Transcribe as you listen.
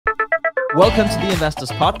Welcome to the Investors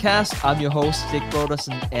Podcast. I'm your host, Stig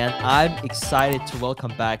Brodersen, and I'm excited to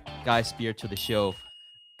welcome back Guy Spier to the show.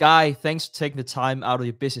 Guy, thanks for taking the time out of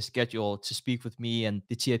your busy schedule to speak with me and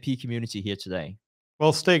the TIP community here today.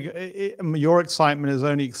 Well, Stig, your excitement is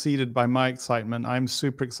only exceeded by my excitement. I'm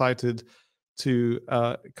super excited to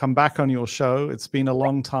come back on your show. It's been a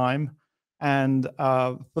long time. And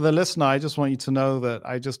for the listener, I just want you to know that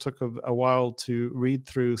I just took a while to read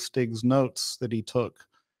through Stig's notes that he took.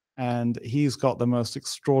 And he's got the most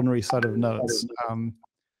extraordinary set of notes.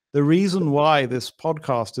 The reason why this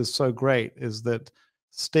podcast is so great is that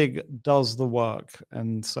Stig does the work.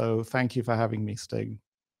 And so thank you for having me, Stig.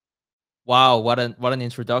 Wow, what an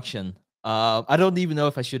introduction. I don't even know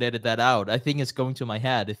if I should edit that out. I think it's going to my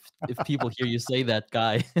head if people hear you say that,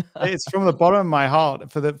 Guy. It's from the bottom of my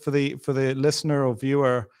heart. For the listener or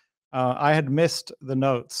viewer, I had missed the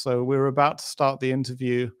notes, so we were about to start the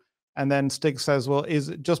interview, and then Stig says, "Well, is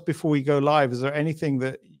it just before we go live? Is there anything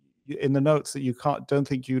that in the notes that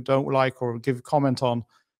you don't like or give comment on?"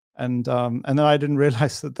 And then I didn't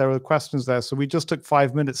realize that there were questions there, so we just took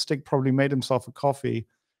 5 minutes. Stig probably made himself a coffee,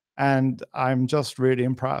 and I'm just really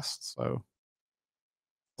impressed. So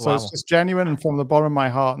Wow. it's just genuine and from the bottom of my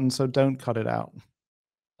heart, and so don't cut it out.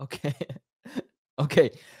 Okay. Okay.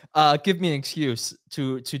 Give me an excuse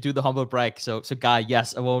to do the humble brag. So Guy,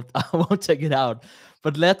 yes, I won't take it out.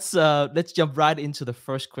 But let's jump right into the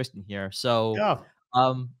first question here. So Yeah.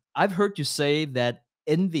 I've heard you say that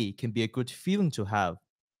envy can be a good feeling to have.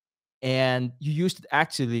 And you used it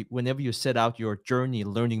actually whenever you set out your journey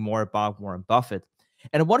learning more about Warren Buffett.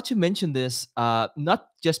 And I wanted to mention this not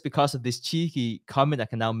just because of this cheeky comment I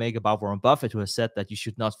can now make about Warren Buffett, who has said that you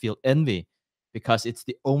should not feel envy because it's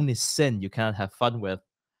the only sin you cannot have fun with.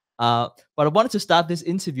 But I wanted to start this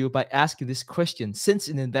interview by asking this question. Since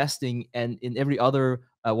in investing and in every other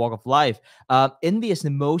walk of life, envy is an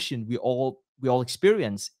emotion we all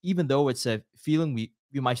experience, even though it's a feeling we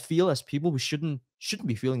might feel as people we shouldn't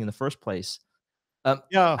be feeling in the first place.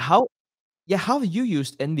 Yeah. How have you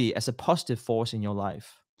used envy as a positive force in your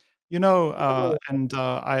life?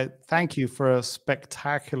 I thank you for a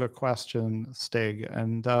spectacular question, Stig.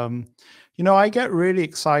 And I get really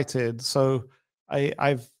excited. So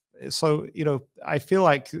I feel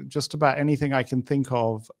like just about anything I can think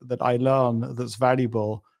of that I learn that's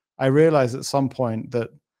valuable, I realize at some point that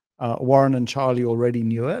Warren and Charlie already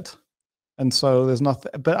knew it. And so there's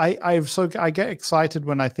nothing, but I get excited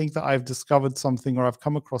when I think that I've discovered something or I've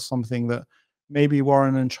come across something that maybe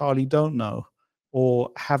Warren and Charlie don't know or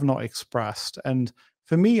have not expressed. And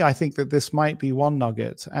for me, I think that this might be one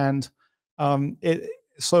nugget. And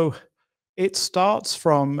it starts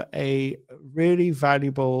from a really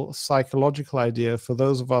valuable psychological idea for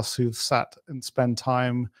those of us who've sat and spent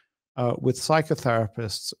time with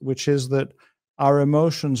psychotherapists, which is that our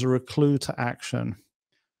emotions are a clue to action.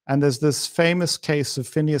 And there's this famous case of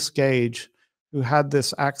Phineas Gage, who had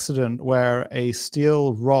this accident where a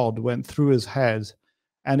steel rod went through his head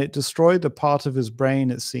and it destroyed the part of his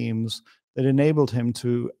brain, it seems, that enabled him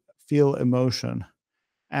to feel emotion.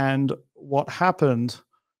 And what happened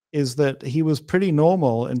is that he was pretty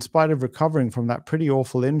normal in spite of recovering from that pretty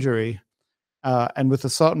awful injury and with a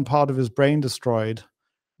certain part of his brain destroyed.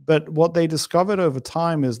 But what they discovered over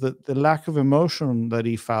time is that the lack of emotion that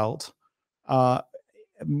he felt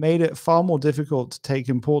made it far more difficult to take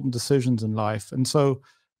important decisions in life. And so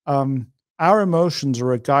our emotions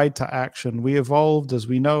are a guide to action. We evolved, as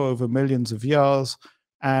we know, over millions of years.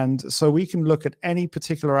 And so we can look at any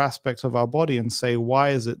particular aspect of our body and say, why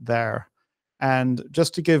is it there? And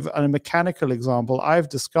just to give a mechanical example, I've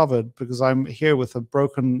discovered, because I'm here with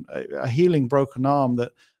a healing broken arm,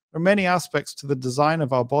 that there are many aspects to the design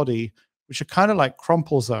of our body which are kind of like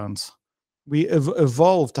crumple zones. We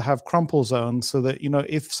evolved to have crumple zones so that,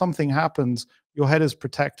 if something happens, your head is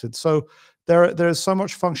protected. So there is so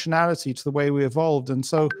much functionality to the way we evolved. And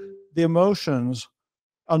so the emotions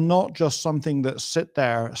are not just something that sit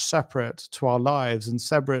there separate to our lives and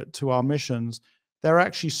separate to our missions. They're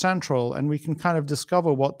actually central, and we can kind of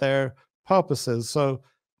discover what their purpose is. So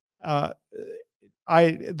the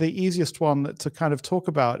easiest one to kind of talk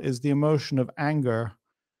about is the emotion of anger.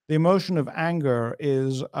 The emotion of anger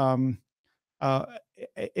is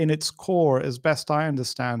in its core, as best I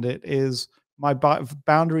understand it, is my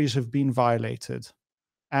boundaries have been violated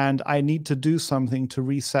and I need to do something to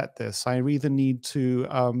reset this. I either need to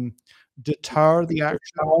deter the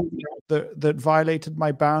action that violated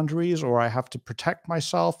my boundaries, or I have to protect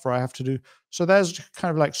myself, or I have to do. So there's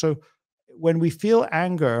kind of like, so when we feel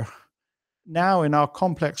anger, now in our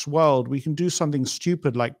complex world, we can do something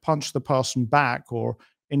stupid like punch the person back or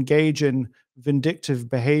engage in vindictive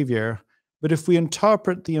behavior. But if we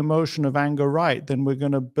interpret the emotion of anger right, then we're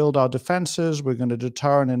going to build our defenses. We're going to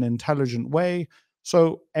deter in an intelligent way.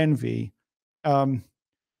 So envy, um,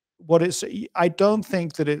 what it's, I don't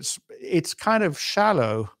think that it's kind of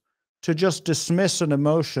shallow to just dismiss an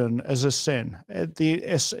emotion as a sin.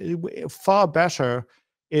 Far better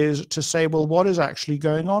is to say, well, what is actually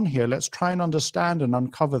going on here? Let's try and understand and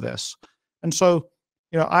uncover this. And so,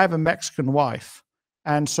 I have a Mexican wife,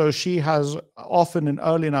 and so she has often and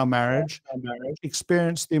early in our marriage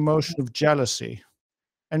experienced the emotion of jealousy.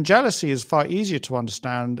 And jealousy is far easier to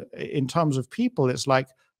understand in terms of people. It's like,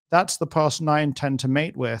 that's the person I intend to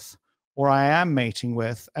mate with, or I am mating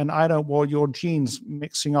with, and I don't want your genes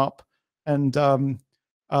mixing up and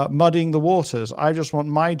muddying the waters. I just want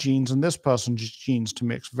my genes and this person's genes to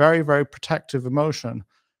mix. Very, very protective emotion.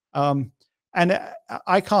 Um, and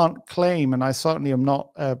I can't claim, and I certainly am not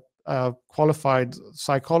a qualified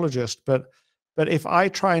psychologist, but if I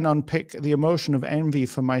try and unpick the emotion of envy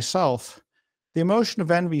for myself, the emotion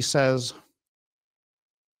of envy says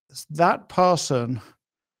that person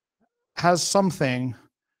has something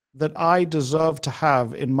that I deserve to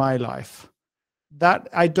have in my life. That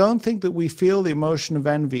I don't think that we feel the emotion of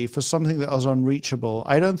envy for something that is unreachable.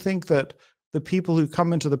 I don't think that the people who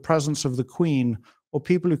come into the presence of the Queen, or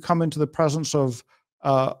people who come into the presence of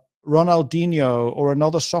Ronaldinho or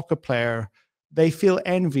another soccer player, they feel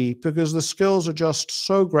envy because the skills are just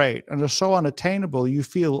so great and are so unattainable. You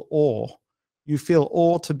feel awe. You feel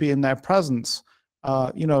awe to be in their presence.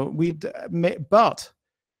 But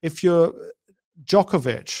if you're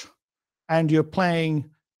Djokovic and you're playing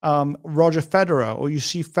Roger Federer, or you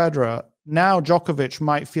see Federer, now Djokovic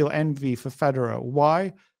might feel envy for Federer.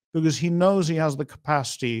 Why? Because he knows he has the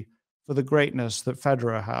capacity for the greatness that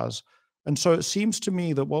Federer has. And so it seems to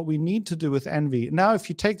me that what we need to do with envy, now if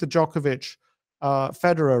you take the Djokovic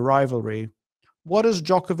Federer rivalry, what does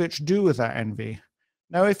Djokovic do with that envy?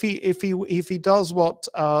 Now, if he does what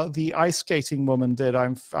the ice skating woman did,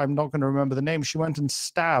 I'm not going to remember the name. She went and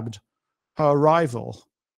stabbed her rival,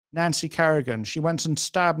 Nancy Kerrigan. She went and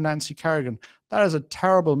stabbed Nancy Kerrigan. That is a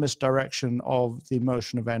terrible misdirection of the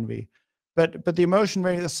emotion of envy. But the emotion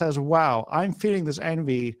really that says, wow, I'm feeling this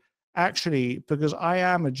envy actually because I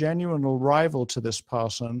am a genuine rival to this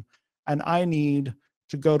person, and I need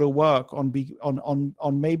to go to work on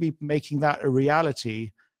maybe making that a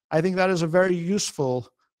reality. I think that is a very useful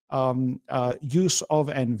use of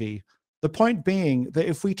envy. The point being that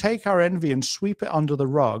if we take our envy and sweep it under the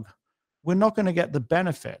rug, we're not going to get the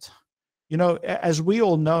benefit. As we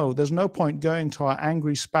all know, there's no point going to our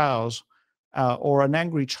angry spouse or an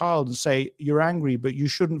angry child and say, you're angry, but you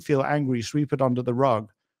shouldn't feel angry, sweep it under the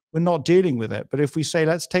rug. We're not dealing with it. But if we say,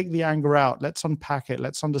 let's take the anger out, let's unpack it,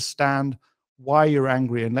 let's understand why you're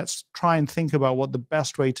angry, and let's try and think about what the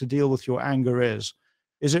best way to deal with your anger is.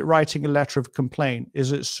 Is it writing a letter of complaint?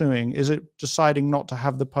 Is it suing? Is it deciding not to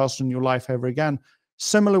have the person in your life ever again?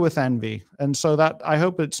 Similar with envy. And so that, I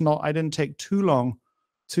hope it's not, I didn't take too long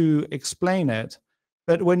to explain it.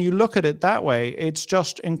 But when you look at it that way, it's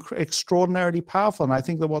just extraordinarily powerful. And I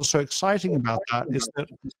think that what's so exciting about that is that,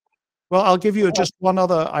 well, I'll give you just one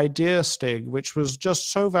other idea, Stig, which was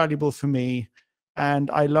just so valuable for me.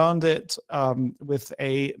 And I learned it with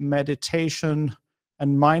a meditation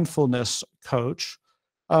and mindfulness coach,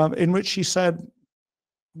 in which she said,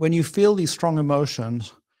 when you feel these strong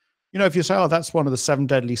emotions, if you say, oh, that's one of the 7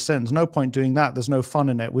 deadly sins, no point doing that. There's no fun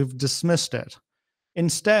in it. We've dismissed it.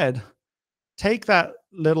 Instead, take that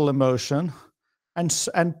little emotion and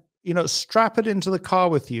strap it into the car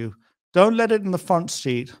with you. Don't let it in the front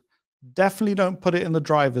seat. Definitely don't put it in the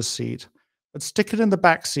driver's seat, but stick it in the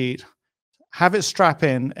back seat, have it strap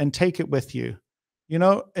in and take it with you.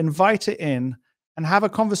 Invite it in and have a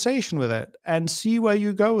conversation with it and see where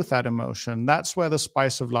you go with that emotion. That's where the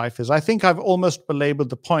spice of life is. I think I've almost belabored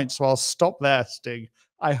the point, so I'll stop there, Stig.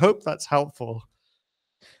 I hope that's helpful.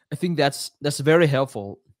 I think that's very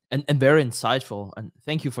helpful and very insightful. And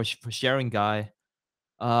thank you for sharing, Guy.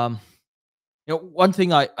 One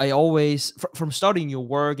thing I always from studying your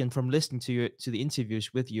work and from listening to the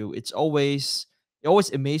interviews with you, it always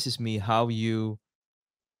amazes me how you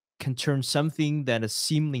can turn something that is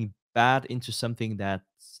seemingly bad into something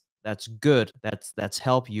that's good, that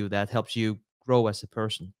helps you grow as a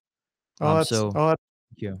person. So thank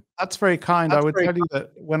you. That's very kind. I would tell you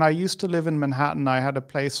that when I used to live in Manhattan, I had a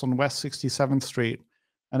place on West 67th Street.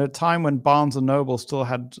 And at a time when Barnes & Noble still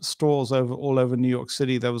had stores all over New York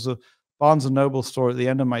City, there was a Barnes & Noble store at the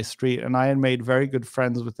end of my street. And I had made very good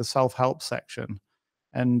friends with the self-help section.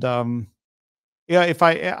 And if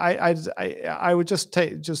I would just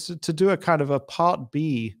take to do a kind of a part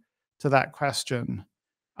B to that question.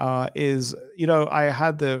 is, I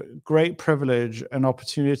had the great privilege and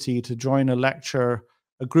opportunity to join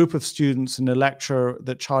a group of students in a lecture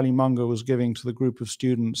that Charlie Munger was giving to the group of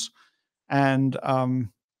students. And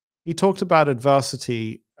he talked about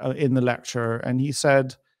adversity in the lecture. And he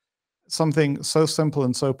said something so simple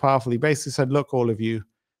and so powerful. He basically said, look, all of you,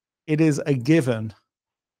 it is a given.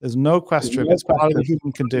 There's no question. It's part of the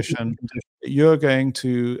human condition that you're going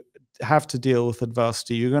to have to deal with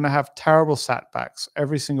adversity. You're going to have terrible setbacks,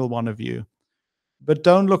 every single one of you. But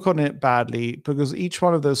don't look on it badly, because each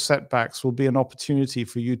one of those setbacks will be an opportunity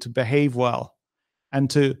for you to behave well and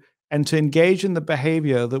to engage in the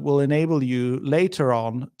behavior that will enable you later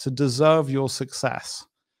on to deserve your success.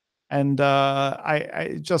 And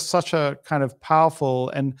I just such a kind of powerful,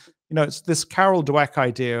 and it's this Carol Dweck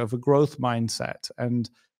idea of a growth mindset. And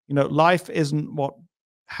life isn't what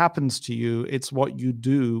happens to you, it's what you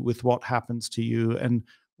do with what happens to you. And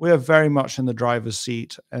we're very much in the driver's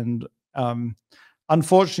seat. And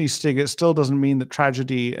unfortunately, Stig, it still doesn't mean that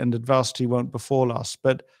tragedy and adversity won't befall us,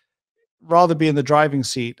 but rather be in the driving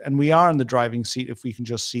seat. And we are in the driving seat if we can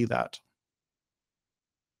just see that.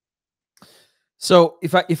 So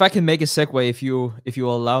if I can make a segue, if you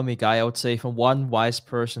allow me, Guy, I would say from one wise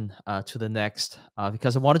person to the next,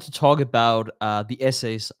 because I wanted to talk about the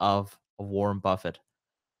essays of Warren Buffett.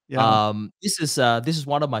 Yeah. This is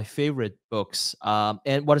one of my favorite books,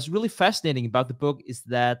 and what is really fascinating about the book is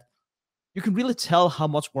that you can really tell how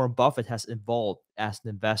much Warren Buffett has evolved as an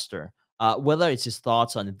investor, whether it's his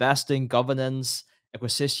thoughts on investing, governance,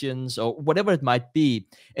 acquisitions, or whatever it might be.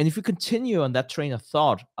 And if you continue on that train of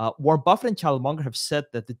thought, Warren Buffett and Charlie Munger have said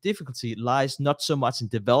that the difficulty lies not so much in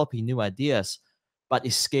developing new ideas, but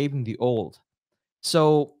escaping the old.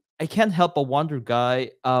 So I can't help but wonder,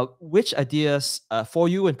 Guy, which ideas for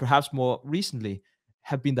you and perhaps more recently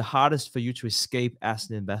have been the hardest for you to escape as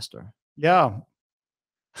an investor? Yeah.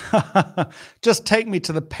 Just take me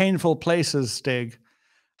to the painful places, Stig.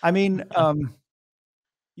 I mean,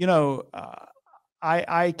 you know, uh,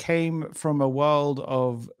 I came from a world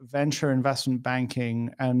of venture investment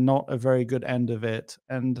banking and not a very good end of it.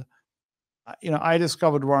 And I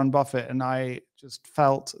discovered Warren Buffett, and I just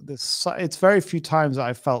felt this. It's very few times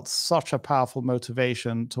I felt such a powerful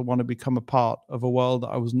motivation to want to become a part of a world that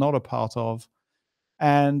I was not a part of.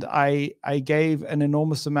 And I gave an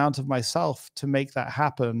enormous amount of myself to make that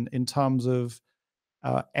happen in terms of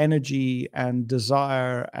energy and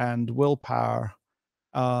desire and willpower.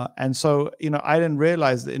 And so, I didn't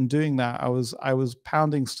realize that in doing that, I was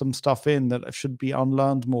pounding some stuff in that should be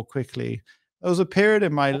unlearned more quickly. There was a period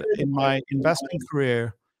in my investing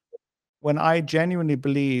career when I genuinely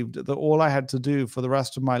believed that all I had to do for the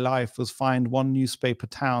rest of my life was find one newspaper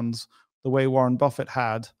towns the way Warren Buffett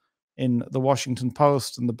had in the Washington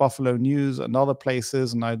Post and the Buffalo News and other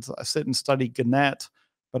places. And I'd sit and study Gannett,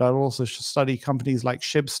 but I'd also study companies like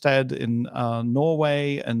Schibsted in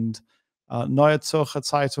Norway and Neue Zürcher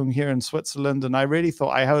Zeitung here in Switzerland. And I really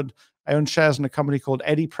thought I owned shares in a company called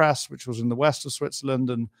Eddy Press, which was in the west of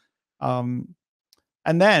Switzerland. Um,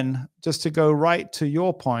 and then just to go right to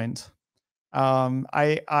your point,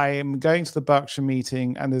 I am going to the Berkshire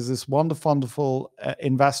meeting, and there's this wonderful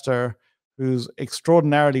investor who's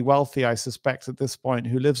extraordinarily wealthy, I suspect at this point,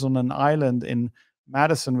 who lives on an island in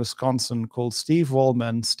Madison, Wisconsin, called Steve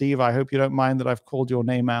Wallman. Steve, I hope you don't mind that I've called your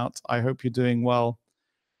name out. I hope you're doing well.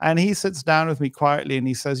 And he sits down with me quietly and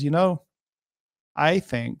he says, I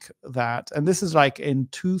think that, and this is like in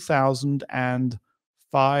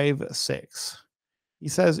 2005, 6. He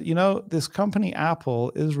says, this company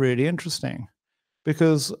Apple is really interesting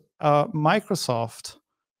because Microsoft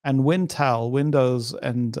and Windows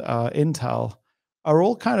and Intel are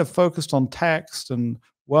all kind of focused on text and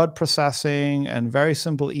word processing and very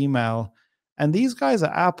simple email. And these guys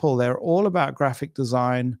at Apple, they're all about graphic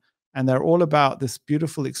design and they're all about this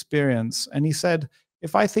beautiful experience. And he said,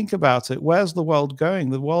 if I think about it, where's the world going?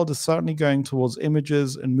 The world is certainly going towards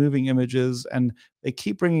images and moving images, and they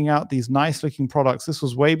keep bringing out these nice looking products. This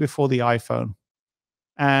was way before the iPhone.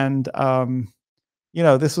 And,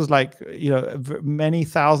 this was like, many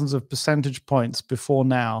thousands of percentage points before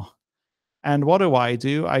now. And what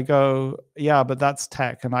do? I go, yeah, but that's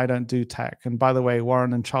tech and I don't do tech. And by the way,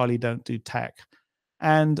 Warren and Charlie don't do tech.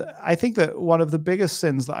 And I think that one of the biggest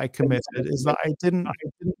sins that I committed is that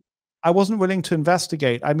I wasn't willing to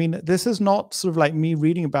investigate. I mean, this is not sort of like me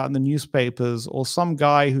reading about in the newspapers or some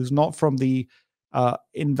guy who's not from the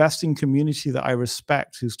investing community that I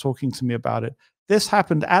respect who's talking to me about it. This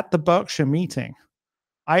happened at the Berkshire meeting.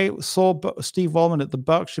 I saw Steve Wallman at the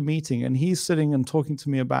Berkshire meeting, and he's sitting and talking to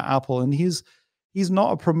me about Apple. And he's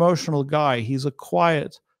not a promotional guy. He's a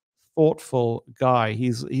quiet, thoughtful guy.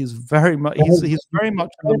 He's very much he's very much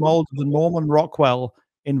in the mold of the Norman Rockwell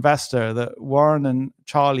investor that Warren and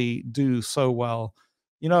Charlie do so well,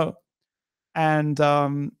 you know. And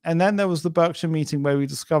then there was the Berkshire meeting where we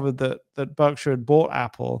discovered that Berkshire had bought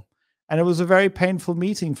Apple, and it was a very painful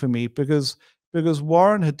meeting for me because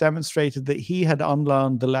Warren had demonstrated that he had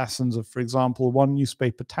unlearned the lessons of, for example, one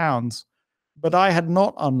newspaper towns, but I had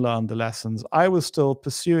not unlearned the lessons. I was still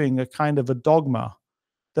pursuing a kind of a dogma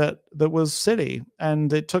that was silly,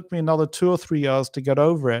 and it took me another 2 or 3 years to get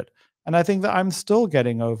over it, and I think that I'm still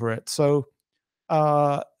getting over it. So,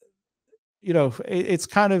 uh, it's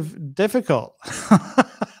kind of difficult.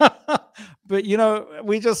 But,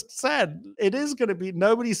 we just said it is going to be,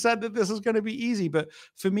 nobody said that this is going to be easy. But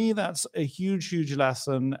for me, that's a huge, huge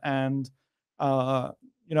lesson. And,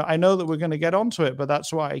 I know that we're going to get onto it, but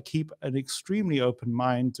that's why I keep an extremely open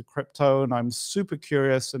mind to crypto. And I'm super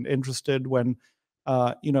curious and interested when,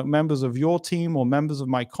 members of your team or members of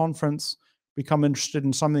my conference become interested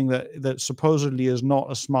in something that supposedly is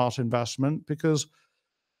not a smart investment, because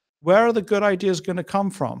where are the good ideas going to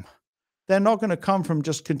come from? They're not going to come from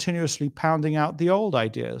just continuously pounding out the old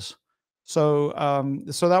ideas. So,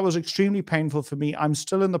 so that was extremely painful for me. I'm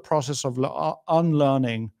still in the process of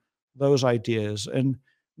unlearning those ideas. And,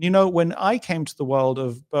 when I came to the world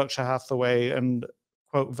of Berkshire Hathaway and,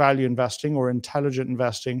 quote, value investing or intelligent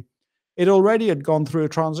investing, it already had gone through a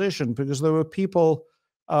transition, because there were people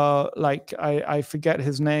like, I forget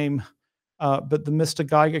his name, but the Mr.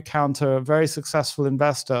 Geiger counter, a very successful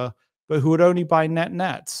investor, but who would only buy net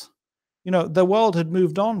nets. The world had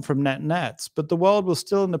moved on from net nets, but the world was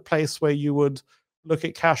still in a place where you would look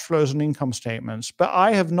at cash flows and income statements. But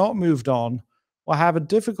I have not moved on, or have a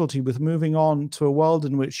difficulty with moving on to a world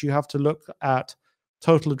in which you have to look at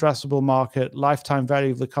total addressable market, lifetime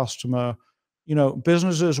value of the customer,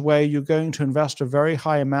 businesses where you're going to invest a very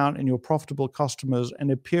high amount in your profitable customers and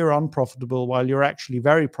appear unprofitable while you're actually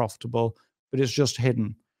very profitable, but it's just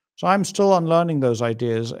hidden. So I'm still unlearning those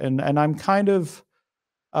ideas, and I'm kind of,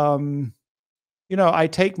 I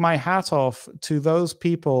take my hat off to those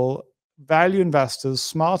people, value investors,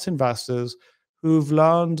 smart investors, who've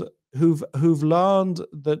learned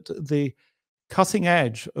that the cutting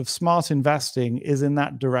edge of smart investing is in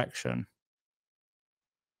that direction.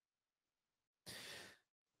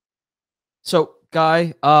 So,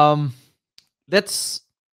 Guy, let's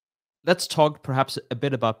talk perhaps a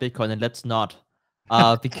bit about Bitcoin, and let's not,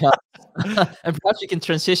 because and perhaps you can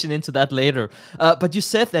transition into that later. But you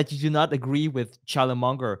said that you do not agree with Charlie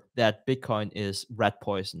Munger that Bitcoin is rat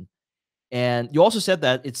poison, and you also said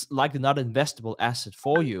that it's likely not an investable asset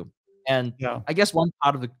for you. And Yeah. I guess one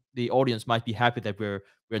part of the audience might be happy that we're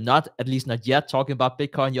not, at least not yet, talking about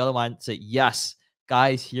Bitcoin. The other one say, yes,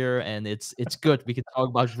 Guy's here, and it's good. We can talk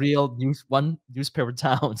about real newspaper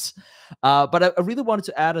towns. But I really wanted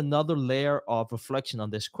to add another layer of reflection on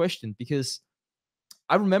this question, because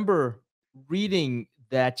I remember reading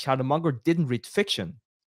that Charlie Munger didn't read fiction,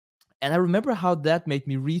 and I remember how that made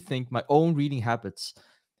me rethink my own reading habits.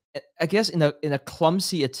 I guess in a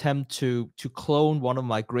clumsy attempt to clone one of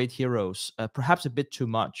my great heroes, perhaps a bit too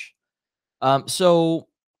much. So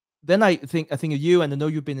then I think of you, and I know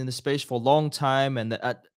you've been in the space for a long time, and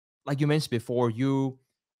like you mentioned before,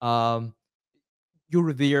 um, you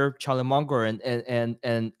revere Charlie Munger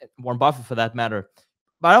and Warren Buffett for that matter.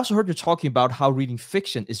 But I also heard you talking about how reading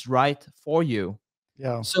fiction is right for you.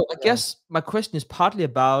 Yeah. So I guess my question is partly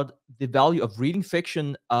about the value of reading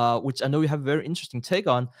fiction, which I know you have a very interesting take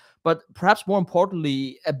on, but perhaps more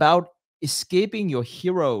importantly about escaping your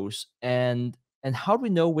heroes, and how do we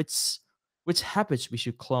know which habits we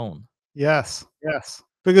should clone? Yes.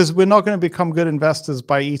 Because we're not going to become good investors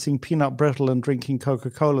by eating peanut brittle and drinking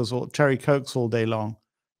Coca-Colas or cherry Cokes all day long,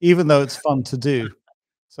 even though it's fun to do.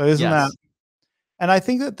 So isn't that? Yes. And I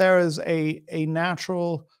think that there is a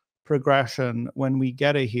natural progression when we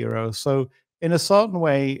get a hero. So in a certain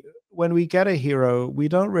way, when we get a hero, we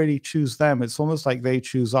don't really choose them. It's almost like they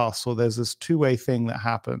choose us, or there's this two-way thing that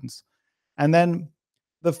happens. And then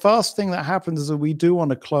the first thing that happens is that we do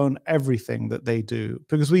want to clone everything that they do,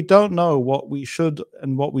 because we don't know what we should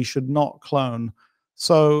and what we should not clone.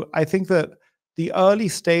 So I think that the early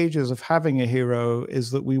stages of having a hero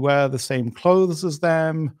is that we wear the same clothes as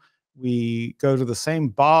them, we go to the same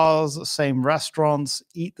bars, same restaurants,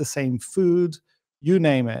 eat the same food, you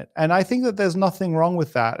name it. And I think that there's nothing wrong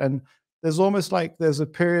with that. And there's almost like there's a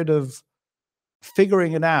period of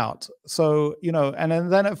figuring it out. So,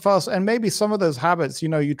 and then at first, and maybe some of those habits,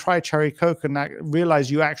 you try cherry Coke and realize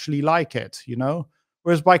you actually like it,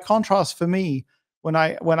 Whereas by contrast, for me, when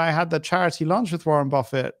I had the charity lunch with Warren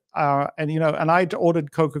Buffett, and I'd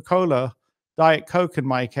ordered Coca-Cola, Diet Coke in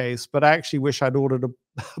my case, but I actually wish I'd ordered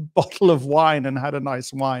a bottle of wine and had a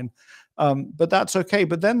nice wine. But that's okay.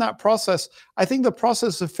 But then that process, I think the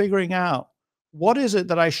process of figuring out what is it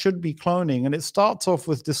that I should be cloning, and it starts off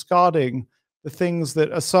with discarding the things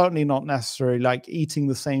that are certainly not necessary, like eating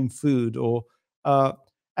the same food, or uh,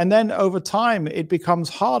 and then over time it becomes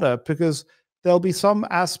harder because there'll be some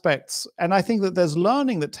aspects, and I think that there's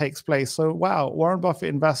learning that takes place. So, wow, Warren Buffett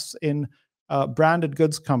invests in branded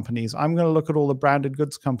goods companies. I'm going to look at all the branded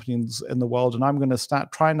goods companies in the world, and I'm going to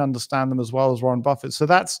start try and understand them as well as Warren Buffett. So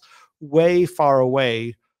that's way far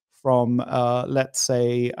away from, let's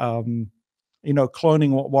say,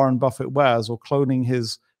 cloning what Warren Buffett wears or cloning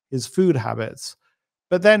his food habits.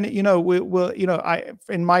 But then,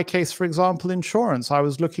 in my case, for example, insurance, I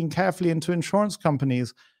was looking carefully into insurance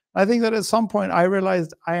companies. I think that at some point I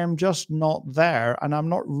realized I am just not there and I'm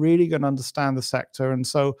not really going to understand the sector. And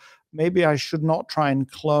so maybe I should not try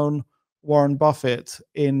and clone Warren Buffett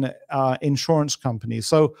in insurance companies.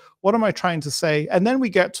 So, what am I trying to say? And then we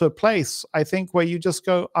get to a place, I think, where you just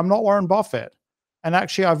go, I'm not Warren Buffett. And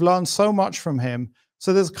actually, I've learned so much from him.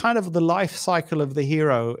 So there's kind of the life cycle of the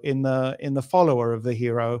hero in the follower of the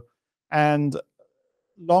hero. And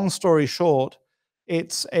long story short,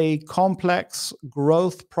 it's a complex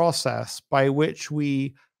growth process by which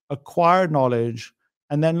we acquire knowledge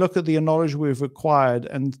and then look at the knowledge we've acquired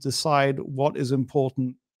and decide what is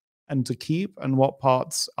important and to keep and what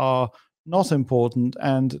parts are not important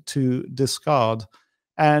and to discard.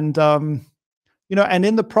 And and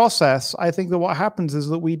in the process, I think that what happens is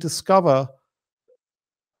that we discover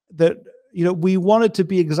that we wanted to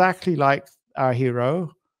be exactly like our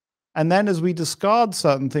hero, and then as we discard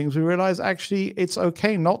certain things, we realize actually it's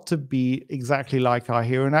okay not to be exactly like our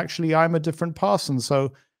hero, and actually I'm a different person.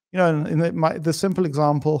 So in the simple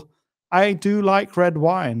example, I do like red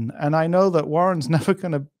wine, and I know that Warren's never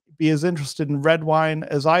going to be as interested in red wine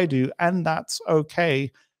as I do, and that's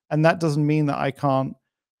okay. And that doesn't mean that I can't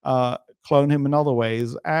clone him in other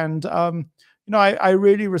ways. And I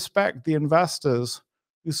really respect the investors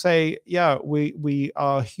who say, yeah, we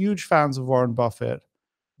are huge fans of Warren Buffett,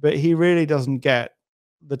 but he really doesn't get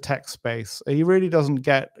the tech space. He really doesn't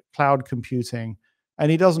get cloud computing.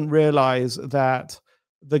 And he doesn't realize that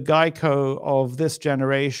the Geico of this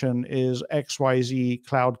generation is XYZ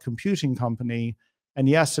cloud computing company. And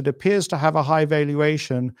yes, it appears to have a high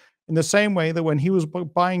valuation in the same way that when he was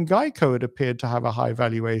buying Geico, it appeared to have a high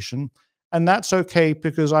valuation. And that's okay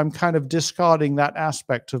because I'm kind of discarding that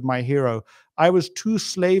aspect of my hero. I was too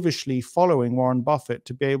slavishly following Warren Buffett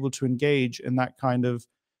to be able to engage in that kind of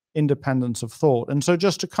independence of thought. And so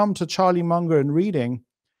just to come to Charlie Munger and reading,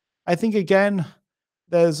 I think again,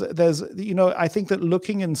 there's I think that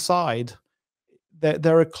looking inside,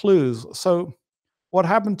 there are clues. So what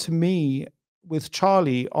happened to me with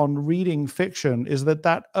Charlie on reading fiction is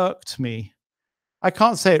that irked me. I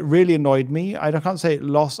can't say it really annoyed me. I can't say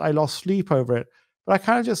I lost sleep over it, but I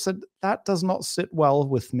kind of just said that does not sit well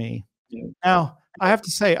with me. Yeah. Now, I have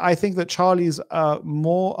to say, I think that Charlie's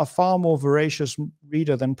a far more voracious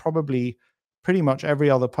reader than probably pretty much every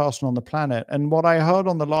other person on the planet. And what I heard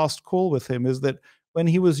on the last call with him is that when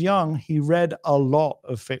he was young, he read a lot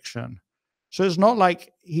of fiction. So it's not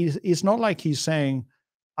like he's saying,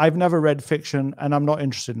 I've never read fiction and I'm not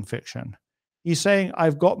interested in fiction. He's saying,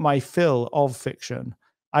 I've got my fill of fiction.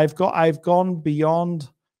 I've gone beyond,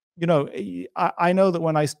 I know that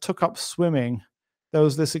when I took up swimming, there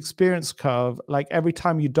was this experience curve. Like every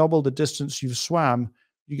time you double the distance you've swam,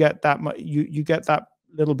 you get that you get that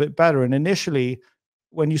little bit better. And initially,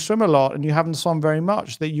 when you swim a lot and you haven't swum very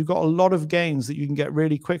much, that you got a lot of gains that you can get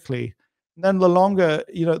really quickly. And then the longer,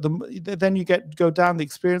 then you go down the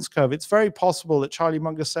experience curve. It's very possible that Charlie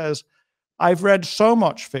Munger says, I've read so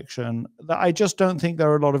much fiction that I just don't think there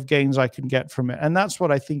are a lot of gains I can get from it. And that's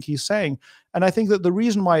what I think he's saying. And I think that the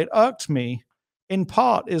reason why it irked me in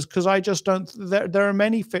part is because I just don't, there are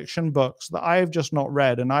many fiction books that I've just not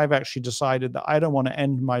read. And I've actually decided that I don't want to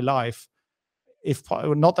end my life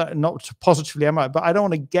not positively am I, but I don't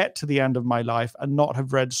want to get to the end of my life and not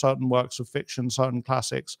have read certain works of fiction, certain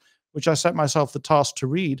classics, which I set myself the task to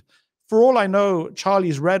read. For all I know,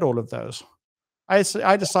 Charlie's read all of those. I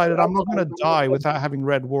decided I'm not going to die without having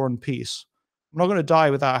read War and Peace. I'm not going to die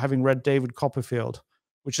without having read David Copperfield,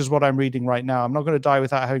 which is what I'm reading right now. I'm not going to die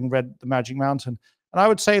without having read The Magic Mountain. And I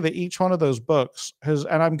would say that each one of those books has,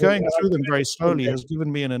 and I'm going through them very slowly, has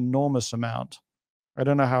given me an enormous amount. I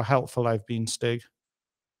don't know how helpful I've been, Stig.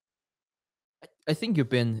 I think you've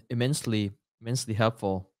been immensely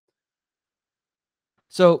helpful.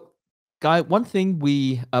 So, Guy, one thing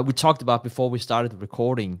we talked about before we started the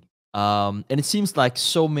recording And it seems like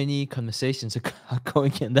so many conversations are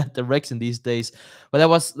going in that direction these days. But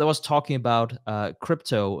that was talking about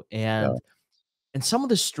crypto Yeah, and some of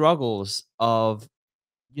the struggles of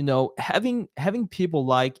having people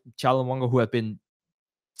like Charlie Munger who have been,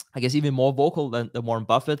 I guess, even more vocal than Warren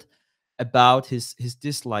Buffett about his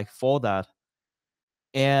dislike for that.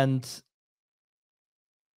 And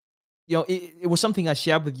it was something I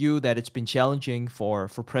shared with you that it's been challenging for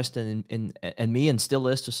Preston and me, and still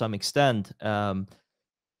is to some extent,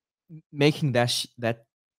 making that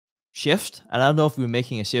shift. And I don't know if we're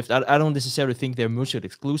making a shift. I don't necessarily think they're mutually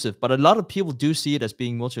exclusive, but a lot of people do see it as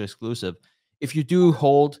being mutually exclusive. If you do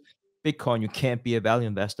hold Bitcoin, you can't be a value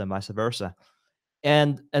investor, and vice versa.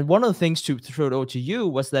 And one of the things to throw it over to you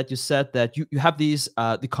was that you said that you have these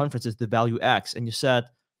the conferences, the Value X, and you said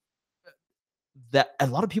that a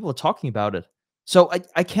lot of people are talking about it. So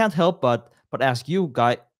I can't help but ask you,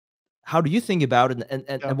 Guy, how do you think about it?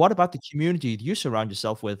 yeah, And what about the community you surround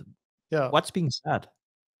yourself with? yeah. What's being said?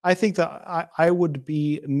 I think that I would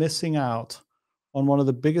be missing out on one of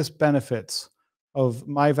the biggest benefits of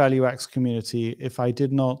my Value X community if I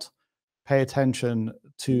did not pay attention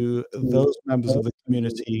to those members of the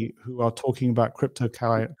community who are talking about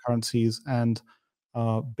cryptocurrencies and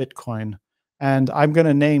Bitcoin. And I'm going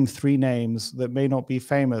to name three names that may not be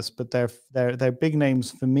famous, but they're big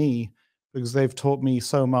names for me because they've taught me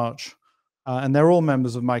so much. And they're all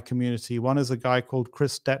members of my community. One is a guy called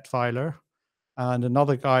Chris Detweiler, and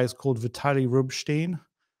another guy is called Vitaly Rubstein,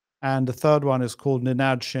 and the third one is called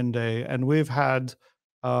Ninad Shinde. And we've had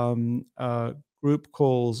group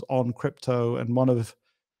calls on crypto, and one of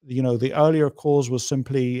the earlier calls was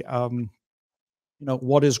simply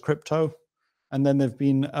what is crypto, and then there've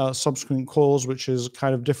been subsequent calls which is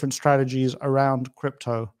kind of different strategies around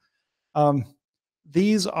crypto. um,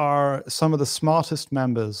 these are some of the smartest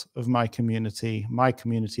members of my community,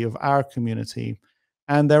 of our community.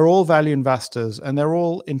 And they're all value investors, and they're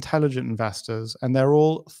all intelligent investors, and they're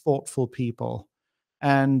all thoughtful people.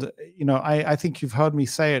 And, I think you've heard me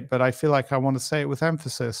say it, but I feel like I want to say it with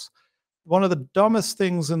emphasis. One of the dumbest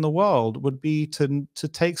things in the world would be to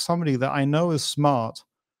take somebody that I know is smart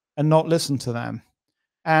and not listen to them.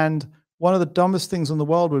 And one of the dumbest things in the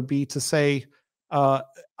world would be to say, uh,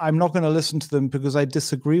 I'm not going to listen to them because I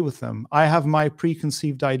disagree with them. I have my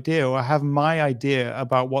preconceived idea, or I have my idea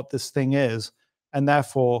about what this thing is, and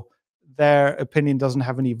therefore their opinion doesn't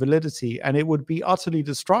have any validity. And it would be utterly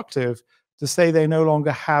destructive to say they no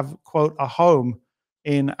longer have, quote, a home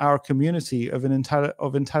in our community of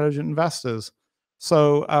intelligent investors.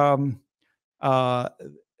 So, uh,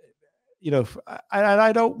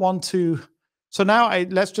 I don't want to. So now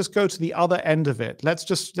let's just go to the other end of it. Let's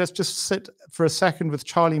just sit for a second with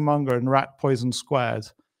Charlie Munger and Rat Poison Squared,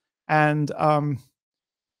 and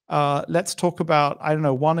let's talk about, I don't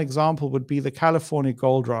know, one example would be the California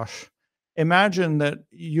gold rush. Imagine that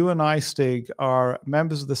you and I, Stig, are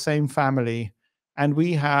members of the same family, and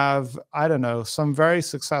we have, I don't know, some very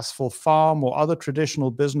successful farm or other traditional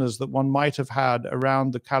business that one might have had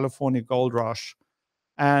around the California gold rush.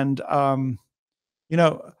 And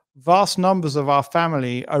vast numbers of our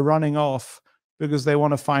family are running off because they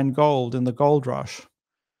want to find gold in the gold rush.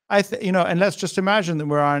 And let's just imagine that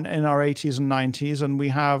we're in our 80s and 90s and we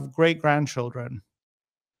have great grandchildren.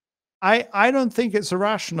 I don't think it's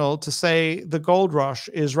irrational to say the gold rush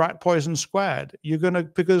is rat poison squared.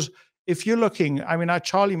 Because if you're looking, I mean,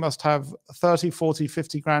 Charlie must have 30, 40,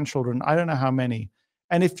 50 grandchildren. I don't know how many.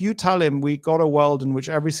 And if you tell him we got a world in which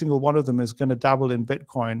every single one of them is going to dabble in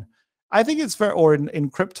Bitcoin, I think it's or in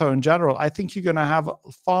crypto in general, I think you're going to have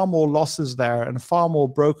far more losses there and far more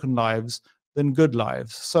broken lives than good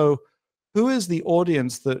lives. So who is the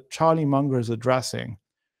audience that Charlie Munger is addressing?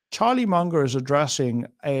 Charlie Munger is addressing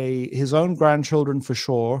his own grandchildren for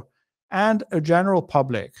sure, and a general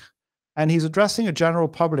public. And he's addressing a general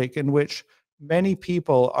public in which many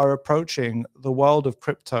people are approaching the world of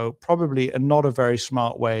crypto probably in not a very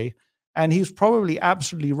smart way. And he's probably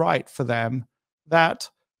absolutely right for them that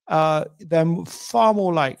they're far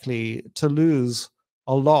more likely to lose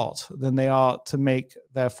a lot than they are to make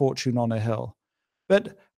their fortune on a hill.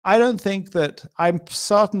 But I'm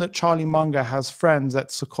certain that Charlie Munger has friends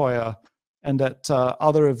at Sequoia and at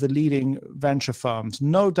other of the leading venture firms.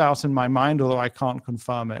 No doubt in my mind, although I can't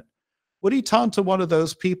confirm it. Would he turn to one of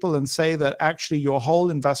those people and say that actually your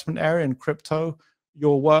whole investment area in crypto,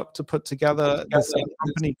 your work to put together this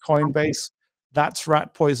company Coinbase, that's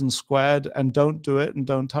rat poison squared, and don't do it and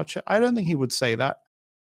don't touch it? I don't think he would say that.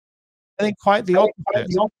 I think quite the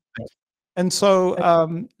opposite. And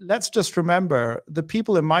so let's just remember the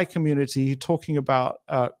people in my community talking about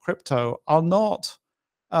crypto are not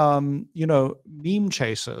meme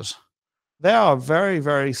chasers. They are very,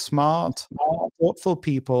 very smart, thoughtful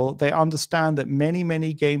people. They understand that many,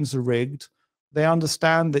 many games are rigged. They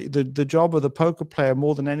understand that the job of the poker player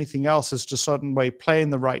more than anything else is to certain way play in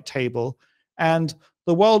the right table. And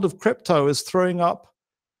the world of crypto is throwing up,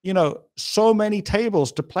 so many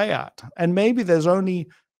tables to play at. And maybe there's only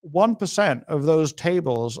 1% of those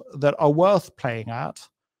tables that are worth playing at.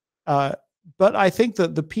 But I think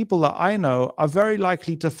that the people that I know are very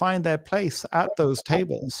likely to find their place at those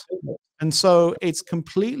tables. And so it's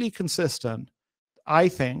completely consistent, I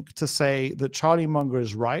think, to say that Charlie Munger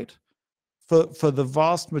is right. For the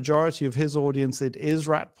vast majority of his audience, it is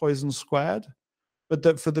rat poison squared. But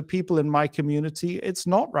that for the people in my community, it's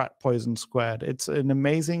not rat poison squared. It's an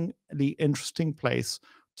amazingly interesting place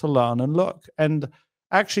to learn and look. And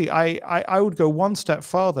actually, I would go one step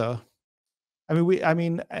further. I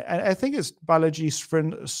think it's Balaji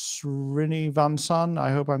Srinivasan.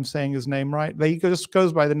 I hope I'm saying his name right. He just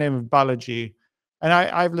goes by the name of Balaji. And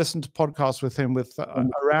I've listened to podcasts with him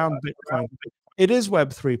around Bitcoin. It is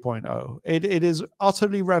Web 3.0. It is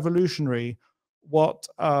utterly revolutionary what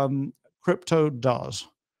crypto does.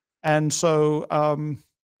 And so,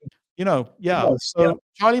 so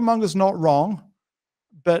Charlie Munger's not wrong,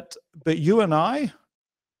 but you and I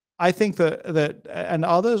think that and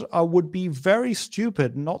others would be very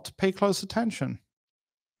stupid not to pay close attention.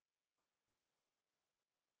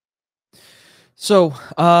 So,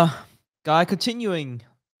 Guy, continuing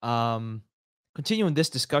this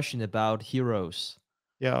discussion about heroes.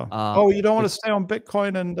 Yeah. You don't want to stay on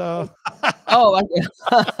Bitcoin and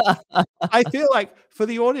I feel like for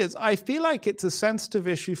the audience, I feel like it's a sensitive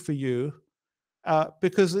issue for you.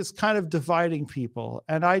 Because it's kind of dividing people,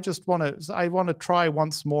 and I want to try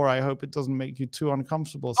once more. I hope it doesn't make you too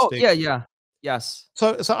uncomfortable, Stig. Yes.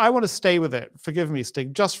 So I want to stay with it. Forgive me,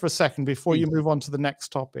 Stig, just for a second before you move on to the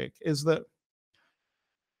next topic. Is that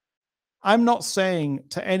I'm not saying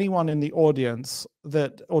to anyone in the audience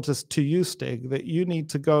or to you, Stig, that you need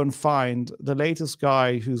to go and find the latest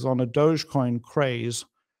guy who's on a Dogecoin craze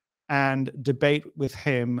and debate with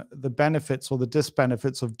him the benefits or the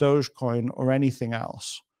disbenefits of Dogecoin or anything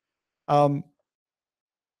else. But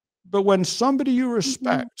when somebody you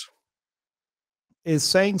respect is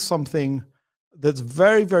saying something that's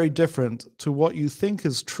very, very different to what you think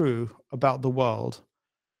is true about the world,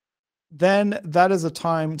 then that is a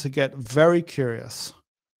time to get very curious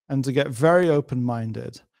and to get very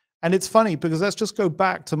open-minded. And it's funny because let's just go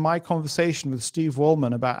back to my conversation with Steve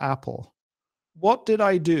Wallman about Apple. What did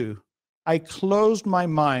I do? I closed my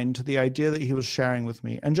mind to the idea that he was sharing with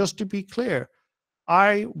me. And just to be clear,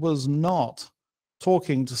 I was not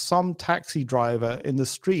talking to some taxi driver in the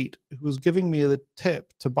street who was giving me the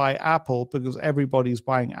tip to buy Apple because everybody's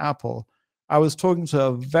buying Apple. I was talking to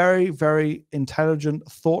a very, very intelligent,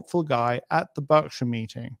 thoughtful guy at the Berkshire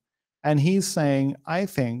meeting. And he's saying, I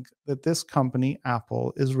think that this company,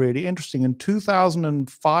 Apple, is really interesting. In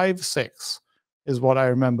 2005-6 is what I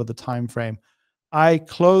remember the time frame. I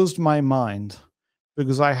closed my mind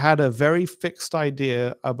because I had a very fixed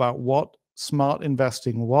idea about what smart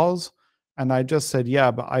investing was. And I just said,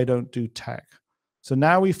 yeah, but I don't do tech. So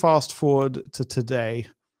now we fast forward to today.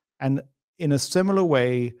 And in a similar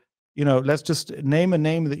way, let's just name a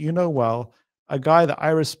name that you know well, a guy that I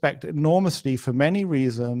respect enormously for many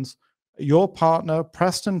reasons. Your partner,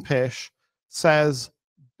 Preston Pysh, says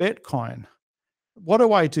Bitcoin. What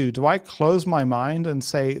do? Do I close my mind and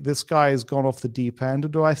say, this guy has gone off the deep end? Or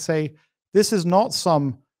do I say, this is not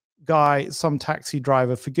some guy, some taxi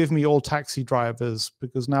driver, forgive me, all taxi drivers,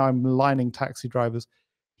 because now I'm maligning taxi drivers.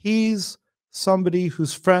 He's somebody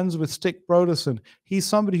who's friends with Stig Brodersen. He's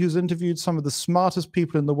somebody who's interviewed some of the smartest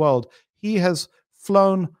people in the world. He has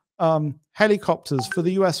flown helicopters for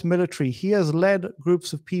the US military. He has led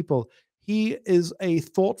groups of people. He is a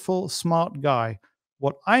thoughtful, smart guy.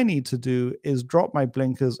 What I need to do is drop my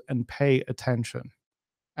blinkers and pay attention.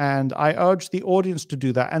 And I urge the audience to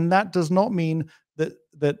do that. And that does not mean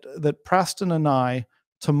that Preston and I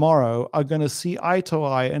tomorrow are going to see eye to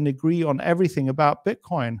eye and agree on everything about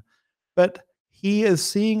Bitcoin. But he is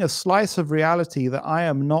seeing a slice of reality that I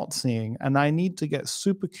am not seeing. And I need to get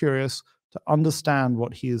super curious to understand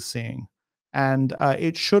what he is seeing. And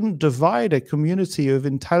it shouldn't divide a community of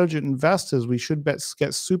intelligent investors. We should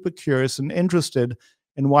get super curious and interested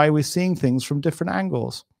in why we're seeing things from different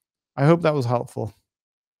angles. I hope that was helpful.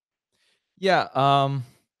 Yeah,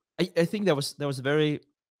 I think that was very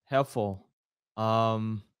helpful.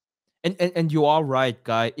 And you are right,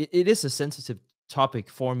 Guy. It is a sensitive topic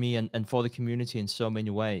for me and for the community in so many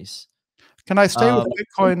ways. Can I stay with Um,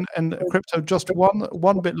 Bitcoin and crypto just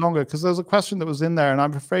one bit longer? Because there's a question that was in there, and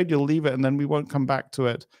I'm afraid you'll leave it, and then we won't come back to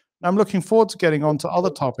it. I'm looking forward to getting on to other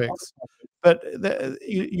topics. But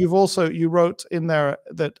you wrote in there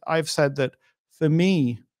that I've said that for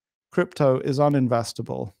me, crypto is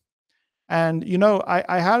uninvestable. And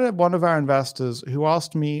I had one of our investors who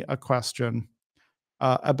asked me a question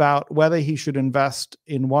about whether he should invest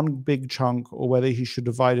in one big chunk or whether he should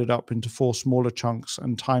divide it up into 4 smaller chunks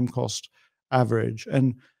and time cost average.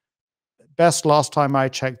 And best last time I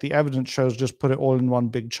checked, the evidence shows just put it all in one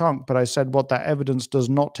big chunk. But I said what that evidence does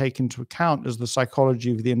not take into account is the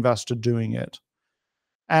psychology of the investor doing it.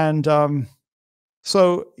 And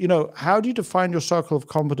so, how do you define your circle of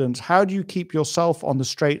competence? How do you keep yourself on the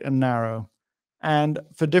straight and narrow? And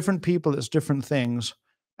for different people, it's different things.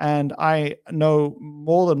 And I know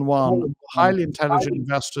more than one highly intelligent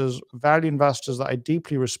investors, value investors that I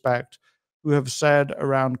deeply respect, who have said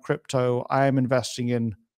around crypto, I am investing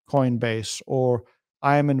in Coinbase, or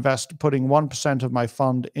I am putting 1% of my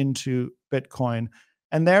fund into Bitcoin.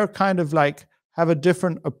 And they're kind of like have a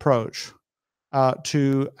different approach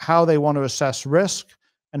to how they want to assess risk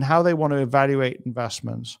and how they want to evaluate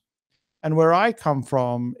investments. And where I come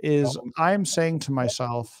from is I'm saying to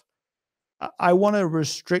myself, I want to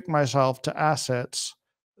restrict myself to assets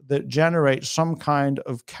that generate some kind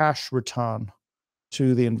of cash return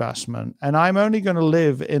to the investment. And I'm only going to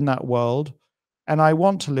live in that world, and I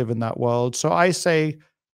want to live in that world. So I say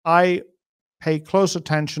I pay close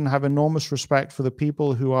attention, have enormous respect for the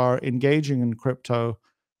people who are engaging in crypto,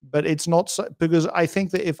 but it's not so, because I think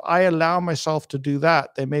that if I allow myself to do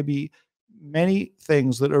that, there may be many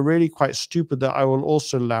things that are really quite stupid that I will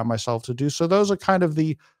also allow myself to do. So those are kind of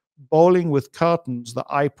the bowling with curtains that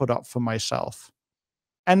I put up for myself.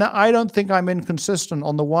 And I don't think I'm inconsistent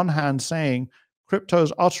on the one hand saying crypto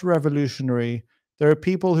is utter revolutionary. There are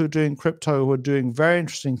people who are doing crypto who are doing very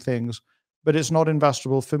interesting things, but it's not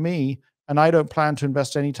investable for me. And I don't plan to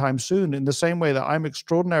invest anytime soon, in the same way that I'm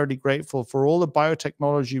extraordinarily grateful for all the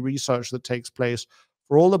biotechnology research that takes place,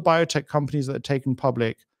 for all the biotech companies that are taken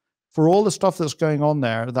public, for all the stuff that's going on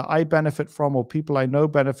there that I benefit from or people I know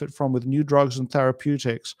benefit from with new drugs and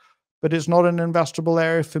therapeutics, but it's not an investable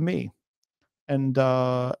area for me. And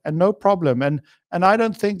no problem. And I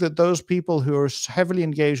don't think that those people who are heavily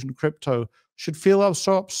engaged in crypto should feel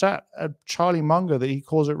so upset at Charlie Munger that he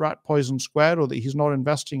calls it rat poison squared or that he's not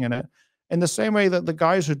investing in it. In the same way that the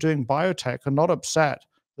guys who are doing biotech are not upset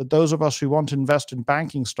that those of us who want to invest in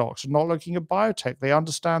banking stocks are not looking at biotech. They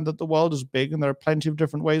understand that the world is big and there are plenty of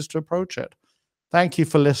different ways to approach it. Thank you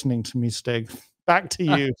for listening to me, Stig. Back to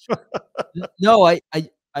you. no, I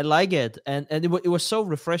like it, and it was so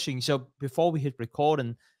refreshing. So before we hit record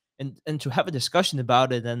and to have a discussion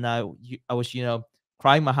about it, and I was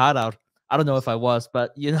crying my heart out. I don't know if I was,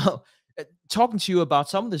 but talking to you about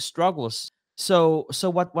some of the struggles. So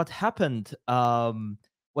what happened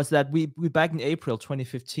was that we back in April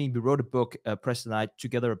 2015 we wrote a book, Preston and I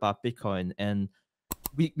together, about Bitcoin, and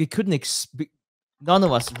we couldn't none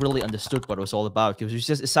of us really understood what it was all about, because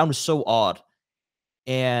it sounded so odd.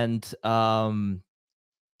 And then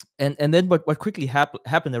what quickly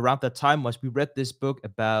happened around that time was we read this book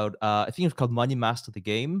about I think it's called Money Master the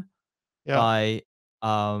Game Yeah. by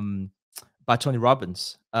um by Tony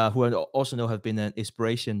Robbins, who I also know have been an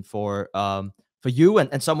inspiration for you,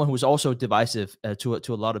 and someone who's also divisive to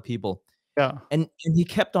a lot of people. Yeah. And he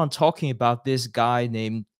kept on talking about this guy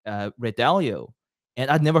named Ray Dalio. And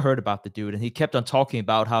I'd never heard about the dude. And he kept on talking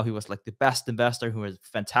about how he was like the best investor, who was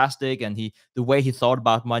fantastic. And the way he thought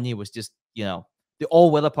about money was just, the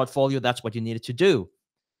all-weather portfolio. That's what you needed to do.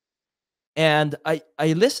 And I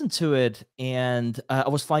listened to it, and I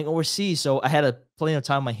was flying overseas, so I had plenty of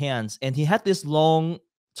time on my hands. And he had this long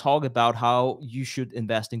talk about how you should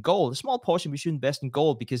invest in gold. A small portion we should invest in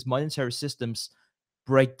gold because monetary systems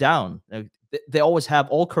break down. They always have.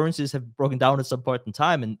 All currencies have broken down at some point in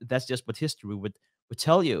time, and that's just what history would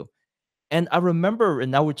tell you. And I remember, and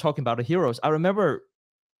now we're talking about the heroes. I remember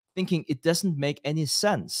thinking it doesn't make any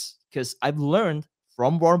sense, because I've learned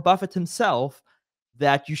from Warren Buffett himself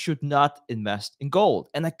that you should not invest in gold.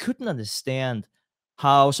 And I couldn't understand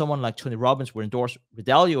how someone like Tony Robbins would endorse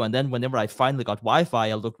Dalio. And then whenever I finally got Wi-Fi,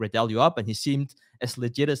 I looked Dalio up, and he seemed as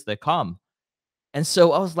legit as they come. And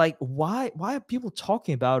so I was like, why are people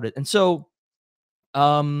talking about it? And so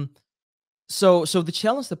so the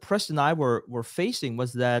challenge that Preston and I were facing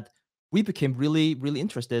was that we became really, really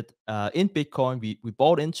interested in Bitcoin. We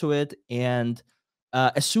bought into it, and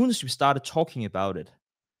as soon as we started talking about it,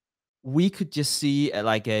 we could just see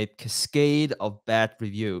like a cascade of bad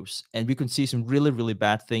reviews, and we could see some really, really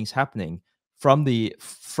bad things happening from the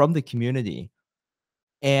community.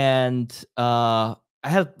 And I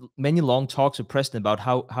had many long talks with Preston about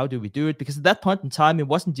how do we do it, because at that point in time it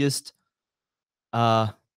wasn't just uh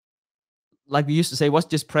like we used to say, it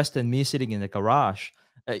wasn't just Preston and me sitting in the garage.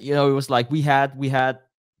 It was like we had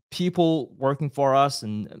people working for us,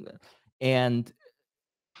 and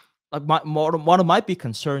like one of my big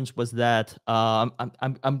concerns was that I'm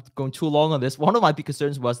going too long on this. One of my big